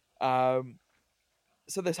Ferrero.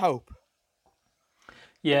 So there's hope.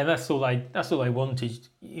 Yeah, that's all they wanted.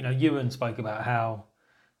 You know, Ewan spoke about how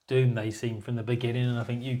doomed they seemed from the beginning, and I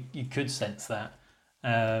think you could sense that.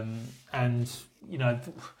 And you know,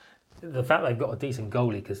 the fact they've got a decent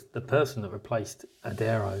goalie, because the person that replaced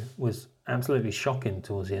Adero was absolutely shocking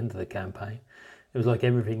towards the end of the campaign. It was like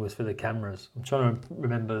everything was for the cameras. I'm trying to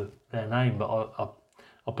remember their name, but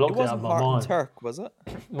I blocked it out of my mind. It wasn't Martin Turk, was it?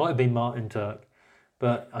 Might have been Martin Turk.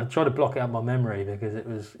 But I tried to block it out of my memory because it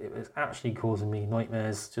was actually causing me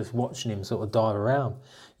nightmares just watching him sort of dive around.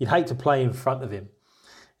 You'd hate to play in front of him.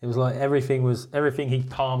 It was like everything he'd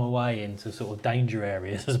palm away into sort of danger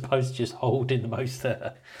areas as opposed to just holding the most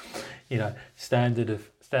standard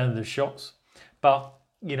of shots. But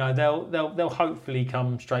you know, they'll hopefully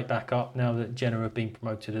come straight back up now that Genoa have been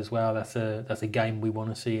promoted as well. That's a game we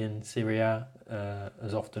want to see in Serie A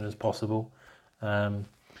as often as possible.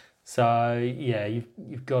 So yeah,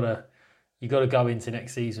 you've got to go into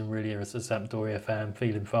next season really as a Sampdoria fan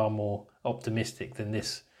feeling far more optimistic than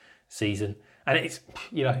this season. And it's,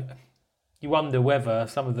 you wonder whether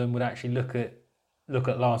some of them would actually look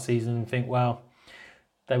at last season and think, well,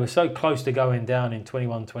 they were so close to going down in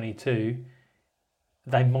 21-22,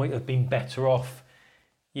 they might have been better off.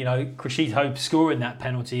 Rashid Hope scoring that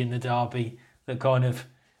penalty in the derby that kind of,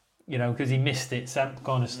 because he missed it, Samp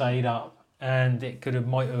kind of stayed up, and it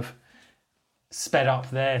might have sped up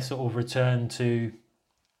their sort of return to,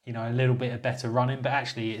 a little bit of better running. But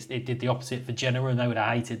actually, it did the opposite for Genoa, and they would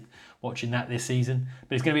have hated watching that this season.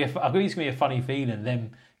 But I think it's going to be a funny feeling,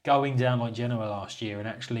 them going down like Genoa last year and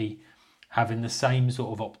actually having the same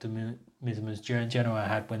sort of optimism as Genoa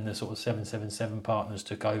had when the sort of 777 partners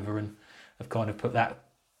took over and have kind of put that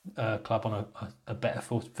club on a better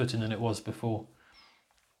footing than it was before.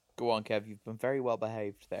 Go on, Kev. You've been very well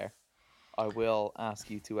behaved there. I will ask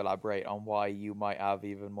you to elaborate on why you might have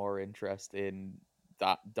even more interest in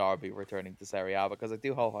that derby returning to Serie A, because I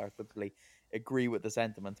do wholeheartedly agree with the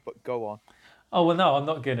sentiment, but go on. Oh, well, no, I'm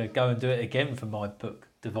not going to go and do it again for my book,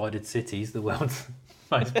 Divided Cities, the world's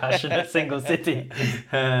most passionate single city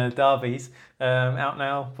derbies, out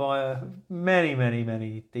now by many, many,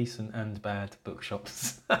 many decent and bad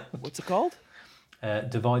bookshops. What's it called?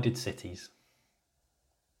 Divided Cities.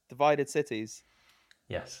 Divided Cities?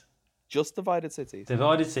 Yes. Just Divided Cities?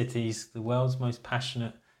 Divided Cities, the world's most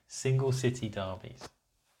passionate single city derbies.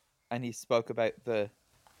 And you spoke about the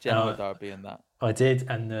Genoa derby and that. I did,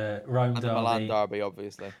 and the Rome and derby. the Milan derby,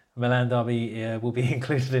 obviously. Milan derby will be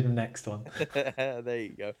included in the next one. There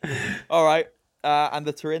you go. All right. And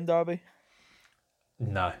the Turin derby?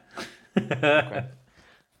 No. Okay.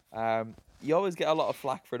 You always get a lot of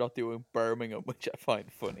flack for not doing Birmingham, which I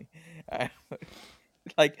find funny.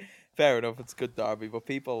 Fair enough, it's a good derby, but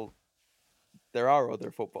there are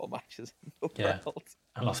other football matches in the world.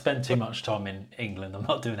 And I spend too much time in England. I'm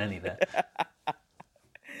not doing any there.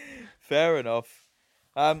 Fair enough.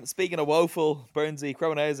 Speaking of woeful, Burnsy,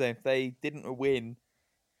 Cremonese, they didn't win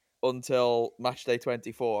until match day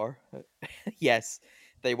 24. Yes,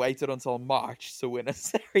 they waited until March to win a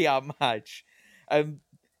Serie A match. And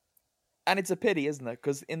it's a pity, isn't it?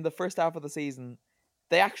 Because in the first half of the season,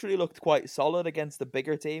 they actually looked quite solid against the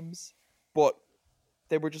bigger teams, but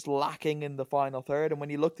they were just lacking in the final third. And when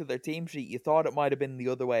you looked at their team sheet, you thought it might have been the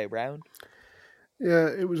other way around. Yeah,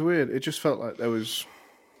 it was weird. It just felt like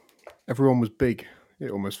everyone was big.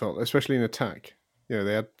 It almost felt, especially in attack.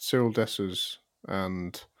 They had Cyril Dessers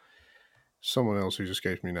and someone else who's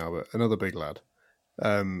escaped me now, but another big lad.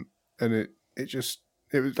 And it was,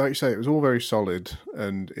 like you say, it was all very solid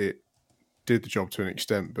and it did the job to an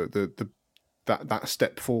extent, but that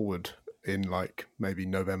step forward in maybe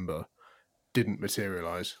November didn't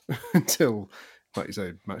materialise until, like you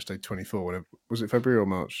say, match day 24. Was it February or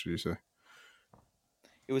March, did you say?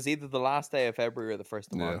 It was either the last day of February or the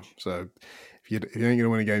 1st of March. Yeah, so if you ain't going to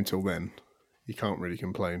win a game till then, you can't really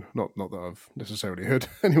complain. Not that I've necessarily heard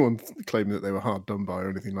anyone claim that they were hard done by or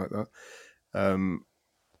anything like that.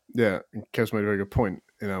 Kev's made a very good point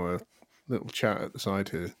in our little chat at the side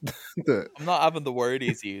here. That I'm not having the word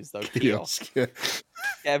he's used, though. Kiosk. Yeah.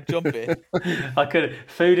 Kev, jump in. I could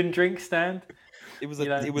food and drink stand. It was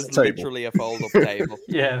literally a fold-up table.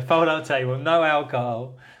 Yeah, fold-up table, no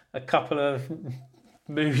alcohol, a couple of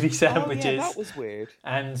moody sandwiches. Oh, yeah, that was weird.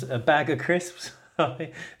 And a bag of crisps.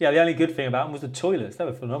 The only good thing about them was the toilets. They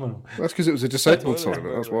were phenomenal. That's because it was a disabled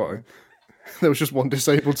toilet. That's why. There was just one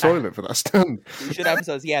disabled toilet for that stand. We should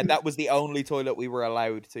emphasize, that was the only toilet we were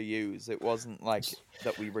allowed to use. It wasn't like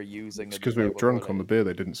that we were using. It's because we were drunk on the beer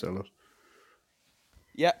they didn't sell us.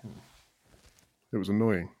 Yeah. It was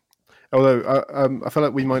annoying. Although I feel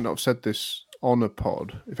like we might not have said this on a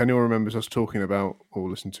pod. If anyone remembers us talking about or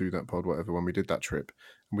listened to that pod, whatever, when we did that trip,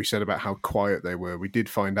 and we said about how quiet they were, we did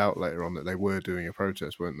find out later on that they were doing a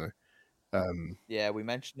protest, weren't they? Yeah, we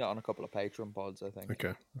mentioned it on a couple of Patreon pods, I think.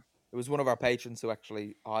 Okay. It was one of our patrons who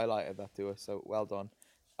actually highlighted that to us, so well done.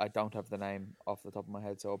 I don't have the name off the top of my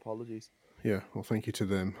head, so apologies. Yeah, well, thank you to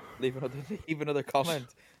them. Leave another comment,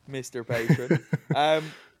 Mr. Patron.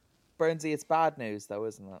 Burnsy, it's bad news, though,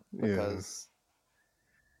 isn't it? Because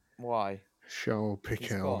why? Charles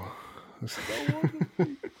Pickell.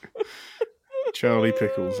 Charlie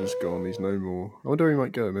Pickles is gone. He's no more. I wonder where he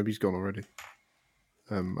might go. Maybe he's gone already.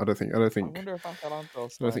 I don't think. I wonder if Atalanta.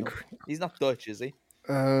 He's not Dutch, is he?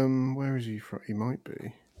 Where is he from? He might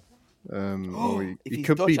be. He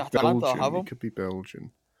could Dutch, be Atalanta, Belgian. He could be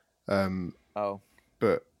Belgian.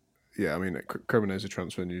 But yeah, I mean, Cremonese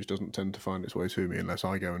transfer news doesn't tend to find its way to me unless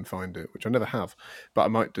I go and find it, which I never have. But I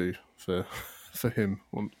might do for him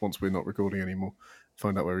once we're not recording anymore.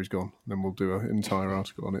 Find out where he's gone. Then we'll do an entire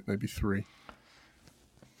article on it, maybe 3.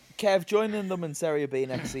 Kev, joining them in Serie B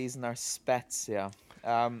next season are Spezia.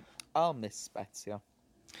 I'll miss Spezia.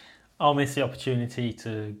 I'll miss the opportunity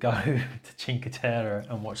to go to Cinque Terre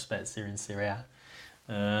and watch Spezia in Serie A.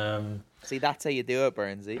 See, that's how you do it,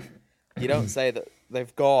 Burnsy. You don't say that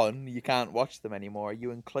they've gone, you can't watch them anymore.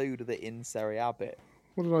 You include the in Serie A bit.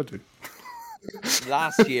 What did I do?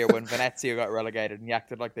 Last year when Venezia got relegated and you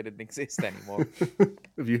acted like they didn't exist anymore.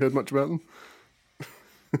 Have you heard much about them?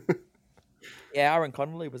 Yeah, Aaron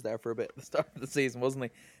Connolly was there for a bit at the start of the season, wasn't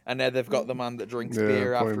he? And now they've got the man that drinks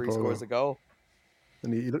beer after he scores a goal.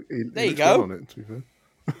 And he there you looks go. well on it, to be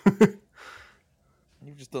fair.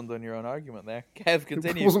 You've just undone your own argument there. Kev,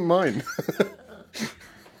 continue. It wasn't mine.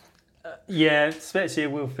 Yeah, Spezia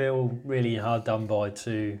will feel really hard done by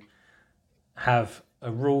to have a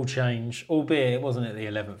rule change, albeit it wasn't at the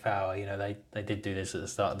 11th hour. You know, they did do this at the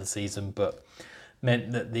start of the season, but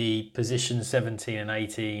meant that the positions 17 and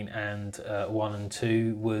 18 and 1 and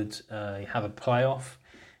 2 would have a playoff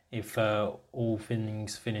if all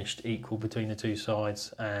things finished equal between the two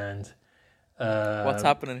sides. And what's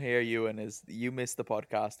happening here, Ewan, is you missed the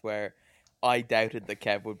podcast where I doubted that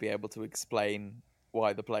Kev would be able to explain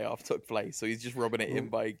why the playoff took place. So he's just rubbing it in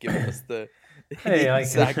by giving us the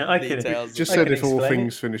exact details. Just said if all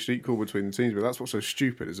things finished equal between the teams, but that's what's so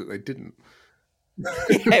stupid is that they didn't.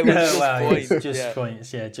 It was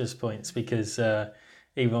just points, because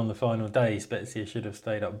even on the final day, Spezia should have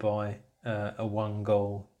stayed up by a 1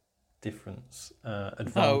 goal difference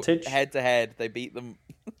advantage. No, head to head, they beat them.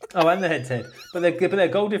 Oh, and the head to head, but their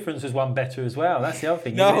goal difference was one better as well. That's the other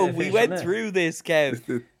thing. No, we went through this,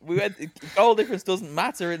 Kev. Goal difference doesn't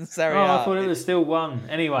matter in Serie A. I thought it was still 1.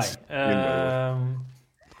 Anyway,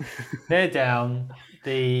 they're down.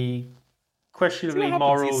 The questionably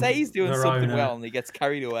moral. You say he's doing Verona, something well, and he gets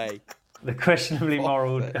carried away. The questionably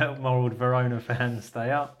moral Verona fans stay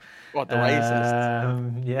up. What, the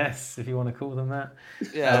racist? Yes, if you want to call them that.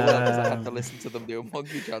 Yeah, well, because I have to listen to them do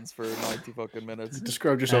monkey chants for 90 fucking minutes. You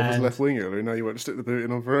described yourself as left wing earlier, now you want to stick the boot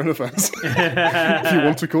in on Verona fans. If you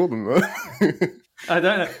want to call them that. I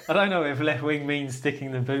don't know if left wing means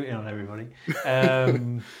sticking the boot in on everybody.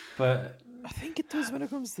 But I think it does when it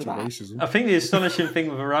comes to that. Racism. I think the astonishing thing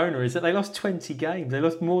with Verona is that they lost 20 games. They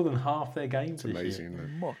lost more than half their games. It's amazing, isn't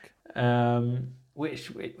it? Muck.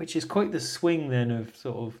 Which is quite the swing then of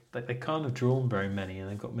sort of they can't have drawn very many, and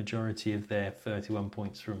they've got majority of their 31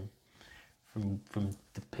 points from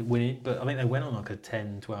the winning. But I think they went on like a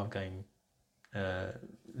 10-12 game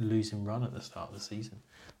losing run at the start of the season.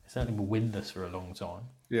 They certainly were winless for a long time.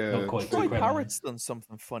 Yeah, not quite. Troy Parrott's done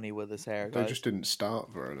something funny with his hair. They just didn't start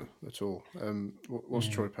Verona at all. What's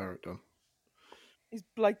Troy Parrott done? He's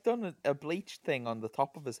like done a bleach thing on the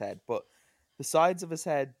top of his head, but the sides of his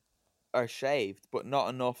head are shaved, but not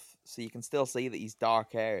enough so you can still see that he's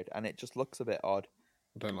dark haired, and it just looks a bit odd.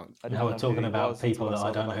 I don't like. Now we're talking about people that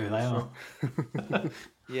I don't know who they are.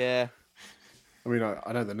 Yeah. I mean,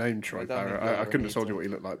 I know the name Troy Parrott. I couldn't have told you what he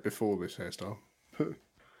looked like before this hairstyle.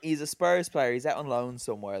 He's a Spurs player. He's out on loan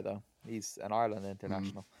somewhere, though. He's an Ireland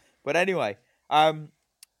international. But anyway,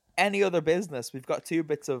 any other business? We've got 2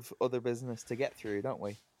 bits of other business to get through, don't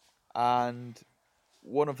we? And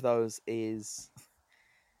one of those is...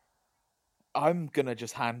 I'm going to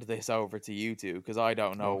just hand this over to you two because I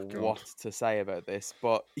don't know what to say about this.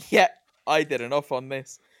 But yeah, I did enough on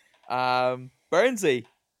this. Burnsy,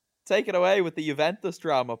 take it away with the Juventus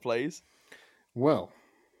drama, please. Well,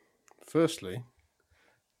 firstly,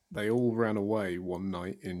 they all ran away one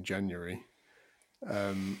night in January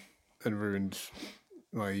and ruined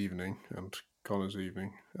my evening and Connor's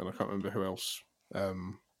evening. And I can't remember who else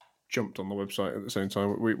jumped on the website at the same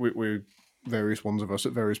time. We various ones of us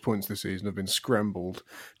at various points this season have been scrambled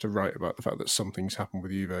to write about the fact that something's happened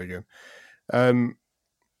with Juve again. Do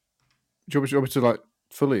you want me to like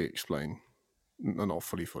fully explain? No, not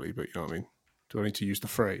fully, but you know what I mean. Do I need to use the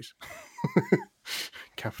phrase?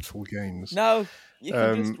 Capital gains. No, you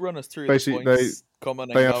can just run us through basically, the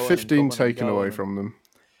points. They had 15 taken away from them,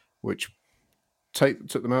 which took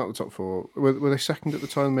them out of the top 4. Were they second at the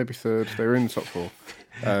time? Maybe third. They were in the top 4.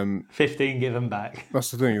 15 given back.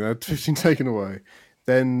 That's the thing. They had 15 taken away.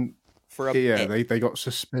 Then they got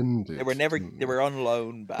suspended. They were on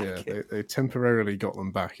loan back. Yeah, they temporarily got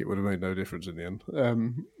them back. It would have made no difference in the end.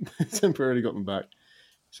 Temporarily got them back.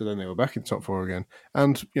 So then they were back in the top 4 again.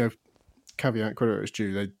 And caveat, credit is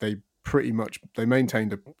due. They pretty much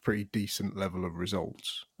maintained a pretty decent level of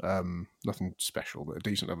results. Nothing special, but a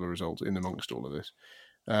decent level of results in amongst all of this.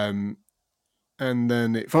 And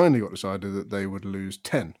then it finally got decided that they would lose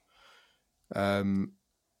 10.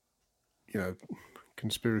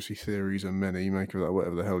 Conspiracy theories are many. Make of that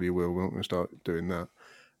whatever the hell you will. We're not going to start doing that.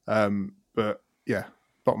 But yeah,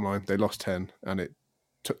 bottom line, they lost 10, and it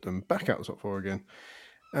took them back out of the top 4 again.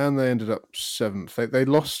 and they ended up 7th. They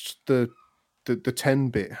lost the 10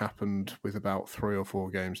 bit happened with about 3 or 4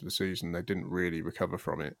 games of the season. They didn't really recover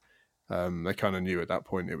from it. They kind of knew at that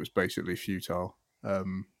point it was basically futile.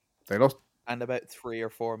 They lost. And about 3 or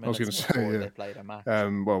 4 I was minutes going to say, before yeah. they played a match.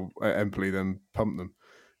 Empoli then pumped them,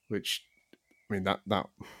 which, I mean, that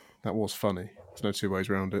was funny. There's no two ways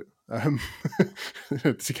around it.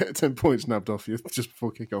 To get 10 points nabbed off you just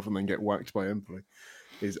before kick-off and then get whacked by Empoli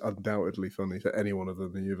is undoubtedly funny for any one of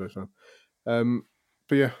them in Juve fan.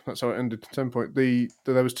 But yeah, that's how it ended. 10 point.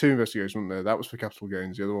 There was 2 investigations, weren't there? That was for capital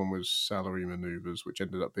gains. The other one was salary manoeuvres, which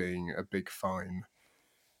ended up being a big fine,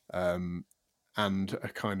 and a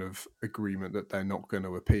kind of agreement that they're not going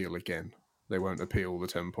to appeal again. They won't appeal the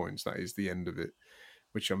 10 points. That is the end of it.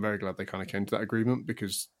 Which I'm very glad they kind of came to that agreement,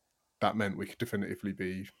 because that meant we could definitively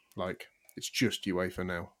be like, it's just UEFA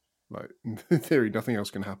now. Like, in theory, nothing else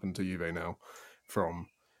can happen to Juve now from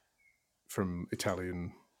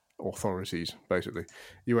Italian authorities, basically.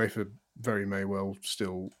 UEFA very may well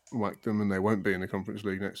still whack them, and they won't be in the Conference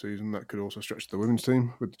League next season. That could also stretch the women's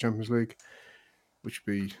team with the Champions League, which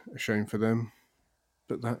would be a shame for them.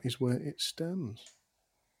 But that is where it stands.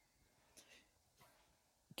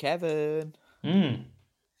 Kevin,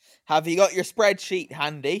 have you got your spreadsheet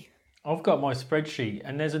handy? I've got my spreadsheet,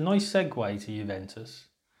 and there's a nice segue to Juventus.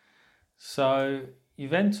 So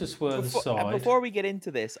Juventus were the side. Before we get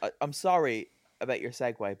into this, I'm sorry about your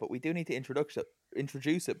segue, but we do need to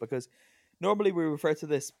introduce it, because normally we refer to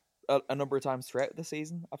this a number of times throughout the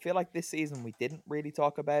season. I feel like this season we didn't really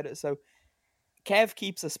talk about it. So Kev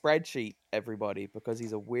keeps a spreadsheet, everybody, because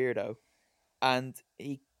he's a weirdo, and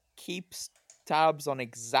he keeps tabs on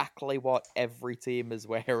exactly what every team is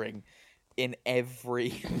wearing in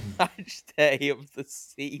every match day of the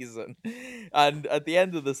season. And at the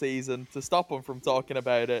end of the season, to stop him from talking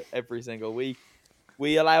about it every single week,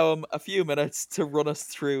 we allow him a few minutes to run us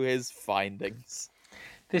through his findings.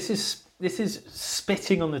 This is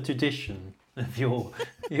spitting on the tradition of your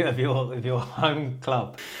home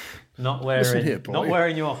club, not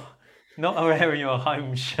wearing your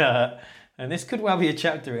home shirt. And this could well be a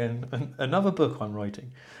chapter in another book I'm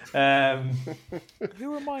writing. Who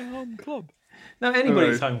are my home club? No,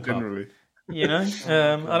 anybody's home club. Generally. You know,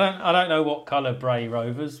 I don't know what colour Bray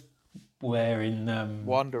Rovers wear in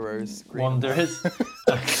Wanderers. Wanderers.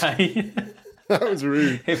 Okay. That was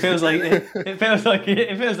rude. It feels like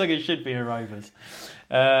it should be a Rovers.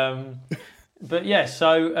 But yeah,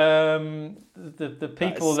 so the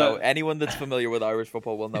people so anyone that's familiar with Irish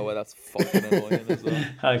football will know why that's fucking annoying as well.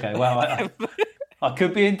 Okay, well, I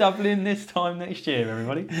could be in Dublin this time next year,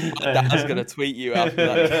 everybody. Dad's going to tweet you after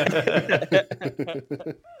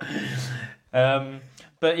that.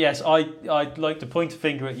 But yes, I'd like to point a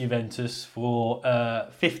finger at Juventus for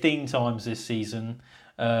 15 times this season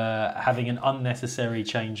having an unnecessary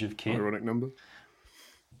change of kit. Ironic number.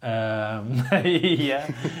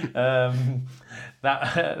 Yeah.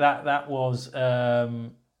 That was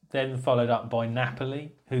then followed up by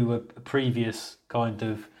Napoli, who were a previous kind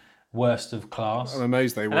of worst of class. I'm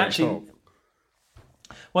amazed they weren't top.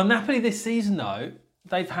 Well, Napoli this season though,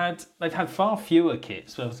 they've had far fewer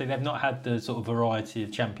kits. So obviously they've not had the sort of variety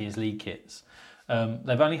of Champions League kits.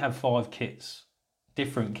 They've only had 5 kits,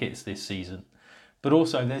 different kits this season. But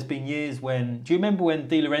also there's been years when, do you remember when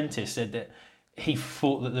De Laurentiis said that he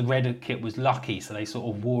thought that the red kit was lucky, so they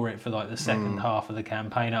sort of wore it for like the second half of the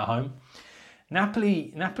campaign at home?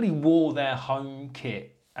 Napoli wore their home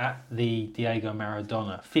kit at the Diego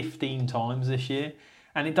Maradona 15 times this year,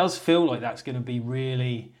 and it does feel like that's going to be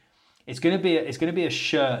really. It's going to be a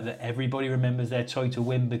shirt that everybody remembers their total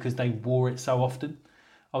win because they wore it so often.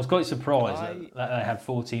 I was quite surprised that they had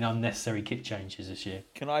 14 unnecessary kit changes this year.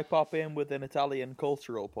 Can I pop in with an Italian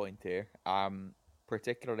cultural point here?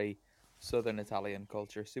 Particularly Southern Italian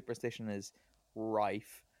culture. Superstition is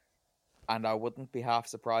rife, and I wouldn't be half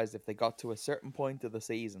surprised if they got to a certain point of the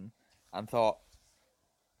season and thought,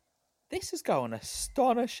 this is going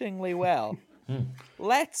astonishingly well.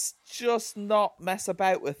 Let's just not mess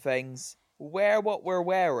about with things. Wear what we're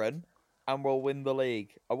wearing, and we'll win the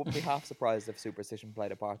league. I wouldn't be half surprised if superstition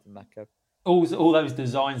played a part in that, Kev. All those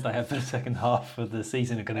designs they have for the second half of the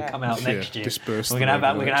season are going to come out next year. We're going to have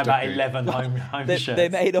about 11 home shirts. They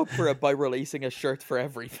made up for it by releasing a shirt for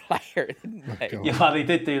every player, didn't they? Yeah, well, they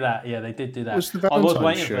did do that. Yeah, they did do that. I was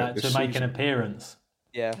waiting for that to make an appearance.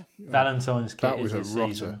 Yeah. Valentine's kit is this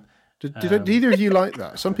rotter. season. Did either of you like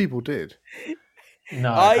that? Some people did.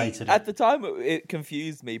 No, I hated it. At the time, it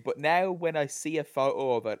confused me, but now when I see a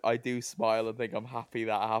photo of it, I do smile and think I'm happy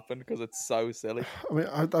that happened because it's so silly. I mean,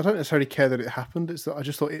 I don't necessarily care that it happened. It's that I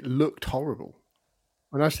just thought it looked horrible.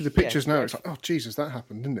 When I see the pictures now, great. it's like, oh Jesus, that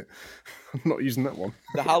happened, didn't it? I'm not using that one.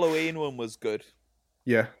 The Halloween one was good.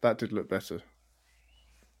 Yeah, that did look better.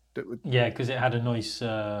 Yeah, because it had a nice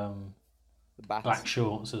The bats. black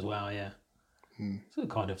shorts as well. Yeah, Hmm. so it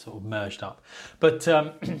kind of sort of merged up. But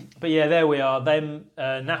yeah, there we are. Then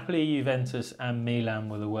Napoli, Juventus, and Milan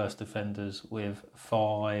were the worst offenders with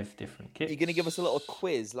 5 different kits. Are you going to give us a little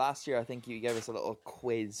quiz? Last year, I think you gave us a little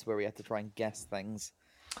quiz where we had to try and guess things.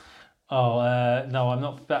 Oh no, I'm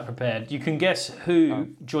not that prepared. You can guess who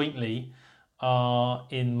jointly are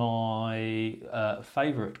in my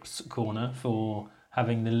favourite corner for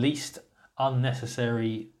having the least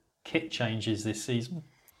unnecessary kit changes this season.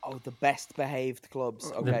 Oh, the best behaved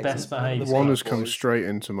clubs. Okay, The best so one of the behaved One big has come boys. straight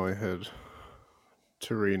into my head.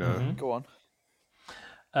 Torino. Mm-hmm. Go on.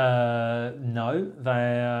 No,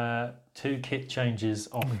 they're 2 kit changes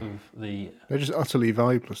off of the. They're just utterly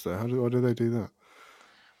vibeless there. Why do they do that?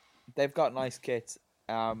 They've got nice kits.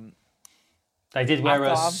 They did wear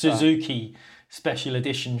a Atalanta. Suzuki special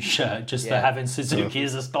edition shirt just for Yeah. having Suzuki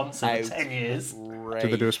as a sponsor for 10 years. Great.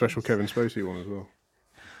 Did they do a special Kevin Spacey one as well?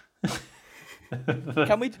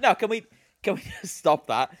 Can we just stop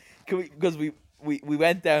that? Because we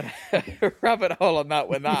went down a rabbit hole on that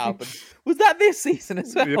when that happened. Was that this season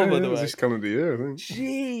as well? Yeah, by it the was way? this calendar year, I think.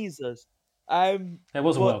 Jesus. There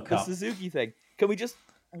was a but World Cup. The Suzuki thing. Can we just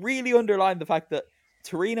really underline the fact that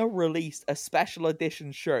Torino released a special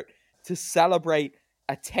edition shirt to celebrate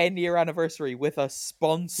a 10-year anniversary with a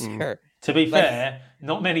sponsor? To be fair,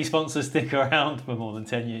 not many sponsors stick around for more than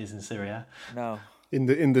 10 years in Serie A. No. In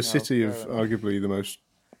the city of fair enough. arguably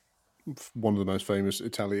one of the most famous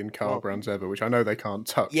Italian car brands ever, which I know they can't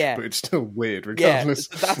touch, Yeah. but it's still weird Yeah, regardless.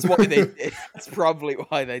 so that's why they. That's probably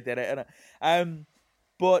why they did it. Innit?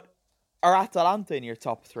 But are Atalanta in your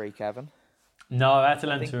top 3, Kevin? No, I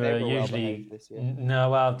Atalanta think they are were well usually. behaved this year. No,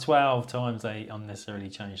 well, 12 times they unnecessarily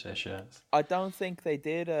changed their shirts. I don't think they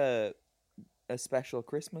did a special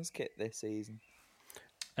Christmas kit this season.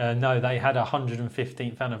 No, they had a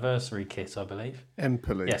 115th anniversary kit, I believe.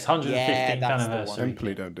 Empoli. Yes, 115th Yeah, that's the one. anniversary.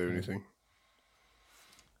 Empoli don't do anything.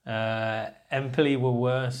 Empoli were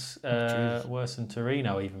worse than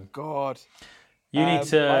Torino even. God. You need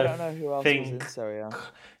to I don't know who else was in think. Serie A.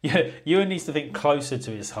 Yeah, Ewan needs to think closer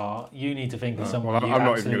to his heart. You need to think of someone well, you I'm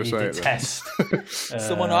not even gonna absolutely say it detest.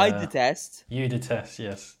 Someone I detest. You detest,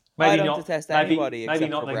 yes. I don't detest anybody Maybe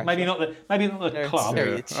except not for the maybe not the They're club. Serie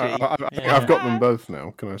Yeah. A cheap. I've got them both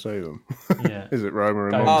now. Can I say them? Yeah, Is it Roma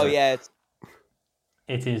and Don't. Monza? Oh yeah,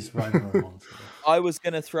 it is Roma and Monza. I was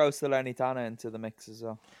gonna throw Salernitana into the mix as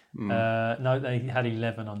well. No, they had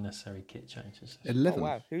 11 unnecessary kit changes. 11. Oh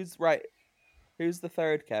wow, who's right? Who's the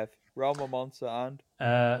third, Kev? Roma, Monza, and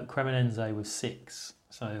Cremonense was 6,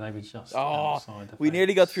 so they were just oh, outside the we fence.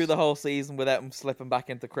 nearly got through the whole season without him slipping back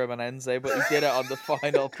into Cremonense, but he did it on the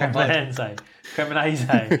final pod. Cremonense,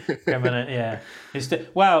 yeah.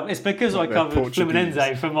 It's because I They're covered Portuguese.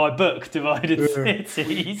 Fluminense for my book, Divided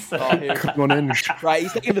Cities. Oh, here. Come on in. Right,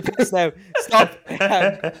 he's taking the piss now. Stop.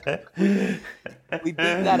 We beat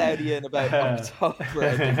that out of you in about October,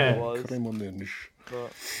 I think it was. Come on in.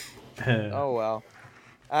 But, oh well.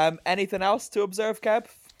 Anything else to observe, Kev?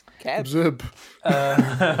 Zub.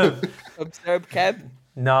 Observe, Kev?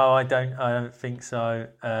 No, I don't think so.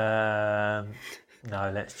 No,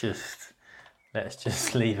 let's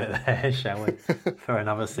just leave it there, shall we? For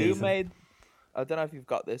another season. I don't know if you've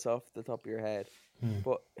got this off the top of your head,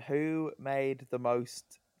 but who made the most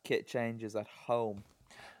kit changes at home?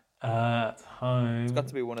 At home. It's got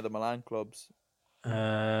to be one of the Milan clubs.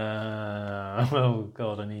 Oh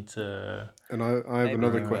God, I need to. And I have Maybe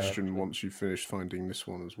another we're, question once you've finished finding this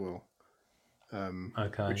one as well.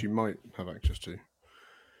 Okay. Which you might have access to.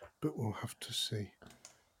 But we'll have to see.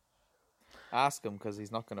 Ask him because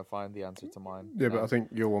he's not going to find the answer to mine. Yeah, but I think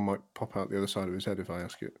your one might pop out the other side of his head if I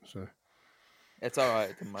ask it. So, It's all right.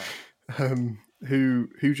 It doesn't matter.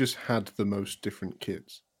 who just had the most different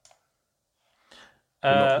kits?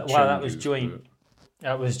 Well, Not the that was changes, joint. but-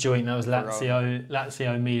 That was joint. That was Verona.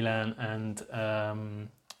 Lazio, Milan, and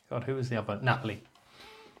God, who was the other? Napoli.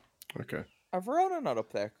 Okay. Are Verona not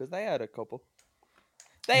up there? Because they had a couple.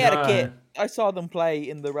 They had a kit. I saw them play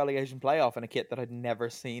in the relegation playoff in a kit that I'd never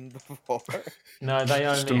seen before. No, they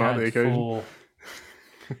Just only to mark the had occasion. 4.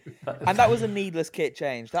 And that was a needless kit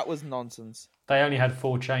change. That was nonsense. They only had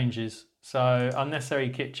 4 changes. So unnecessary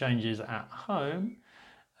kit changes at home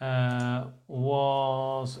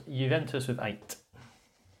was Juventus with 8.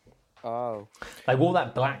 Oh. They wore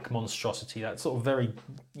that black monstrosity, that sort of very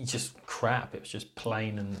just crap. It was just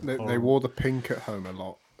plain and They horrible. wore the pink at home a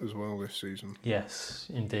lot as well this season. Yes,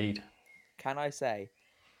 indeed. Can I say,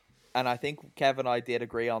 and I think Kev and I did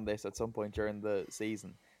agree on this at some point during the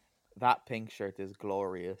season. That pink shirt is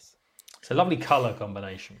glorious. It's a lovely colour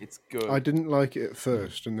combination. It's good. I didn't like it at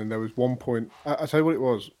first, and then there was one point. I'll tell you what it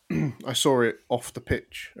was. I saw it off the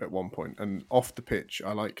pitch at one point, and off the pitch,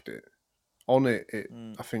 I liked it. On it,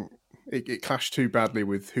 I think it clashed too badly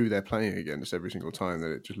with who they're playing against every single time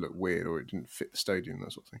that it just looked weird or it didn't fit the stadium,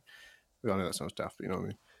 that sort of thing. I know that sounds daft, but you know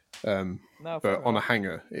what I mean. No, but on a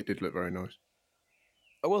hanger, it did look very nice.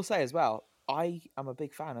 I will say as well, I am a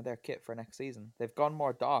big fan of their kit for next season. They've gone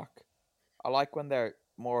more dark. I like when they're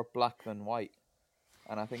more black than white,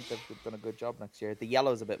 and I think they've done a good job next year. The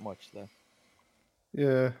yellow's a bit much though.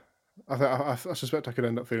 Yeah, I suspect I could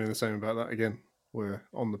end up feeling the same about that again. Where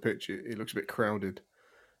on the pitch it looks a bit crowded.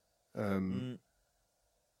 Nah,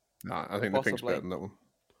 I think the pink's better than that one.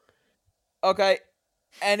 Okay,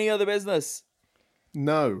 any other business?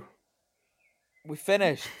 No. We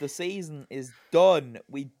finished. The season is done.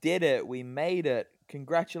 We did it. We made it.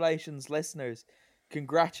 Congratulations, listeners.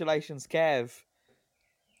 Congratulations, Kev.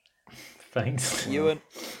 Thanks. Ewan.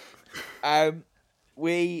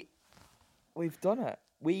 We've done it.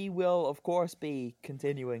 We will, of course, be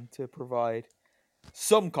continuing to provide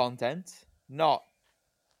some content, not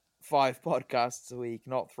 5 podcasts a week,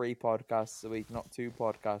 not 3 podcasts a week, not 2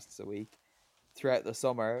 podcasts a week throughout the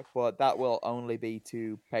summer, but that will only be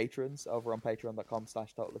to patrons over on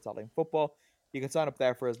patreon.com/totalitalianfootball. You can sign up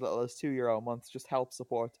there for as little as €2 a month. Just help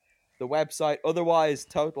support the website. Otherwise,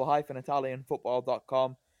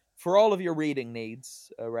 total-italianfootball.com for all of your reading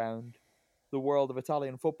needs around the world of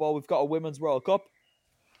Italian football. We've got a Women's World Cup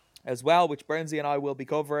as well, which Bernsey and I will be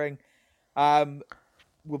covering.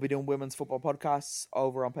 We'll be doing women's football podcasts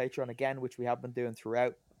over on Patreon again, which we have been doing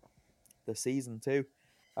throughout the season too.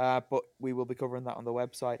 But we will be covering that on the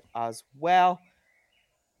website as well.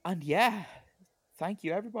 And yeah, thank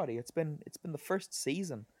you everybody. It's been the first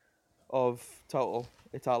season of Total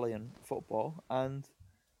Italian Football, and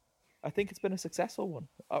I think it's been a successful one.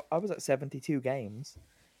 I was at 72 games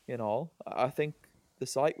in all. I think the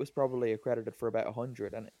site was probably accredited for about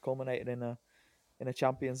 100, and it culminated in a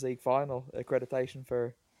Champions League final accreditation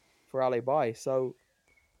for Ali Bai. So,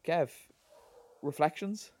 Kev,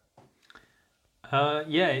 reflections?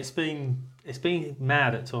 Yeah, it's been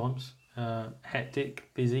mad at times,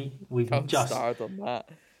 hectic, busy. We've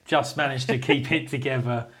just managed to keep it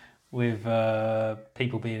together with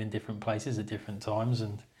people being in different places at different times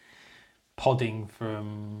and podding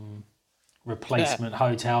from replacement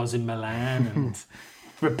hotels in Milan and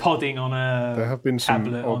podding on a there have been some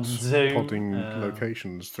tablet odd on Zoom. Podding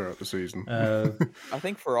locations throughout the season. I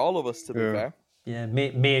think for all of us, to be fair. Yeah,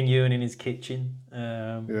 me and Ewan in his kitchen.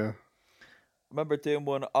 Yeah. I remember doing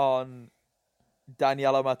one on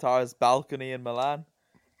Daniela Matar's balcony in Milan.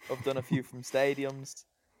 I've done a few from stadiums.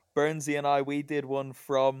 Bernsey and I, we did one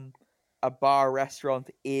from a bar restaurant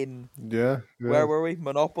in... Yeah. Where were we?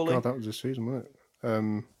 Monopoly? God, that was this season, wasn't it?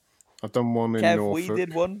 I've done one in Kev, Norfolk. we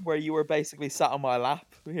did one where you were basically sat on my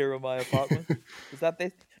lap here in my apartment. Was that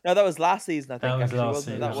this? No, that was last season, I think. That was last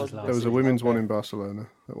season. There was a women's one in Barcelona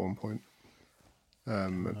at one point.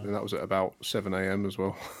 And that was at about 7 a.m. as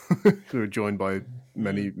well. We were joined by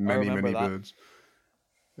many birds.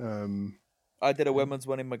 I did a women's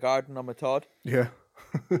one in my garden on my Todd. Yeah.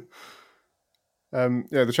 The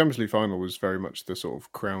Champions League final was very much the sort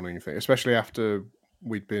of crowning thing, especially after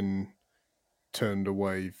we'd been turned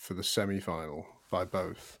away for the semi-final by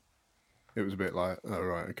both. It was a bit like, oh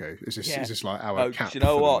right, okay, is this like our cap for the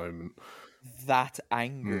moment? That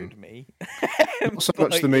angered me. Not so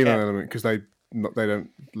much the Milan element, because they don't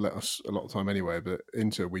let us a lot of time anyway. But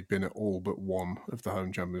Inter, we'd been at all but one of the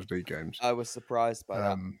home Champions League games. I was surprised by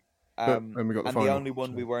that. And we got the final, the only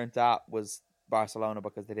one we weren't at was Barcelona,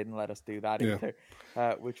 because they didn't let us do that either,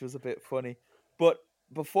 which was a bit funny. But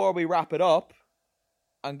before we wrap it up,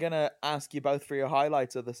 I'm going to ask you both for your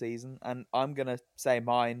highlights of the season, and I'm going to say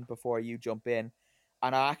mine before you jump in.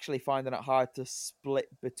 And I'm actually finding it hard to split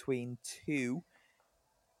between two.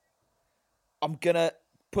 I'm going to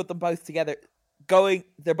put them both together.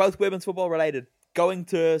 They're both women's football related. Going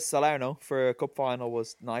to Salerno for a cup final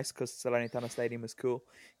was nice, because Salernitana Stadium is cool,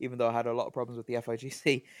 even though I had a lot of problems with the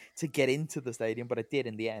FIGC to get into the stadium, but I did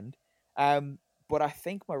in the end. But I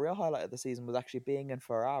think my real highlight of the season was actually being in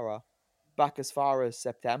Ferrara back as far as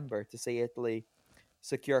September to see Italy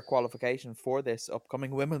secure qualification for this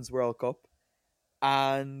upcoming Women's World Cup.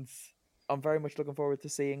 And I'm very much looking forward to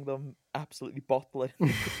seeing them absolutely bottle it in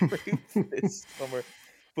the group this summer.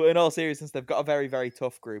 But in all seriousness, they've got a very, very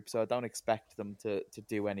tough group, so I don't expect them to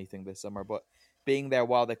do anything this summer. But being there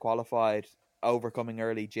while they qualified, overcoming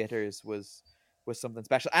early jitters was was something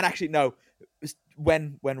special. And actually, no,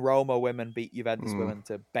 when Roma women beat Juventus women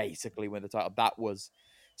to basically win the title, that was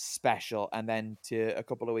special. And then to a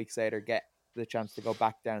couple of weeks later get the chance to go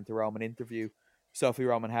back down to Rome and interview Sophie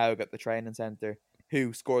Roman Haug at the training centre,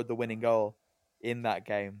 who scored the winning goal in that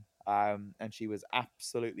game. And she was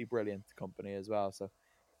absolutely brilliant company as well. So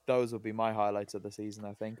those would be my highlights of the season,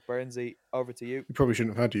 I think. Burnsy, over to you. We probably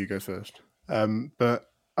shouldn't have had you go first. But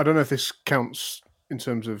I don't know if this counts in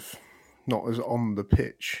terms of not as on the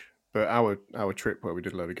pitch, but our trip where we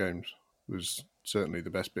did a load of games was certainly the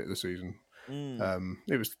best bit of the season.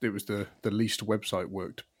 It was the least website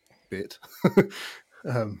worked bit,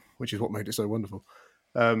 which is what made it so wonderful.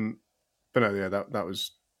 But no, yeah, that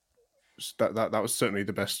was certainly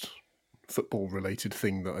the best football related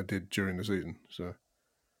thing that I did during the season. So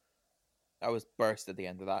I was burst at the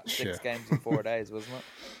end of that. 6 games in 4 days, wasn't it?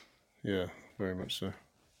 Yeah, very much so.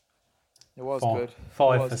 It was good.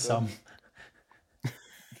 Five for some.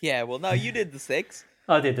 Yeah, well, no, you did the 6.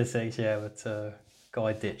 I did the 6, yeah, but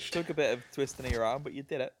Guy ditched. Took a bit of twisting of your arm, but you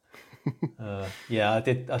did it. Yeah, I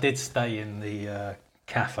did stay in the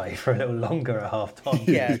cafe for a little longer at half time.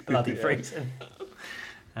 Yeah, bloody freezing.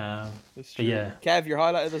 But yeah, Kev, your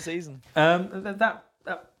highlight of the season. That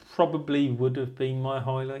probably would have been my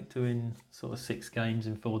highlight, doing sort of 6 games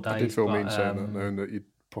in 4 days. I did feel mean saying that, knowing that you'd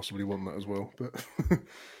possibly won that as well. But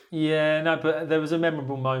yeah, no, but there was a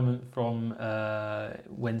memorable moment from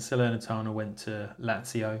when Salernitana went to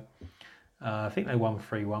Lazio. I think they won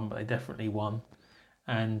 3-1, but they definitely won.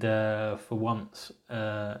 And for once,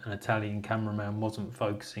 an Italian cameraman wasn't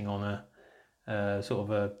focusing on a sort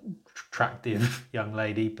of a attractive young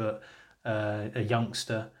lady, but a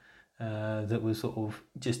youngster that was sort of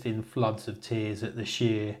just in floods of tears at the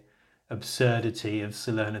sheer absurdity of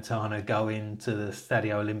Salernitana going to the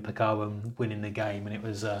Stadio Olimpico and winning the game. And it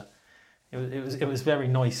was very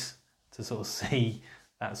nice to sort of see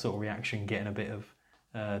that sort of reaction getting a bit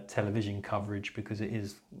of television coverage, because it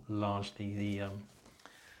is largely the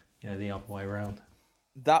other way around.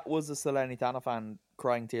 That was a Salernitana fan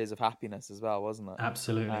crying tears of happiness as well, wasn't it?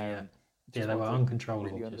 Absolutely, yeah. Yeah, they were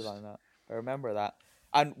uncontrollable. Really underline that. I remember that.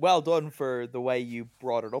 And well done for the way you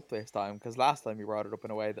brought it up this time, because last time you brought it up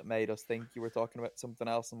in a way that made us think you were talking about something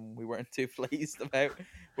else and we weren't too pleased about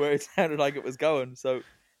where it sounded like it was going. So,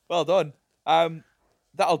 well done.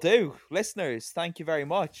 That'll do. Listeners, thank you very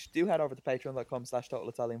much. Do head over to patreon.com/Total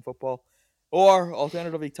Italian Football, or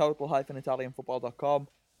alternatively total-italianfootball.com.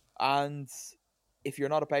 And if you're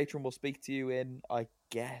not a patron, we'll speak to you in, I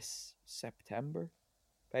guess, September.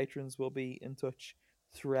 Patrons will be in touch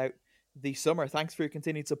throughout the summer. Thanks for your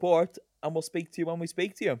continued support, and we'll speak to you when we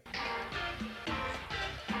speak to you.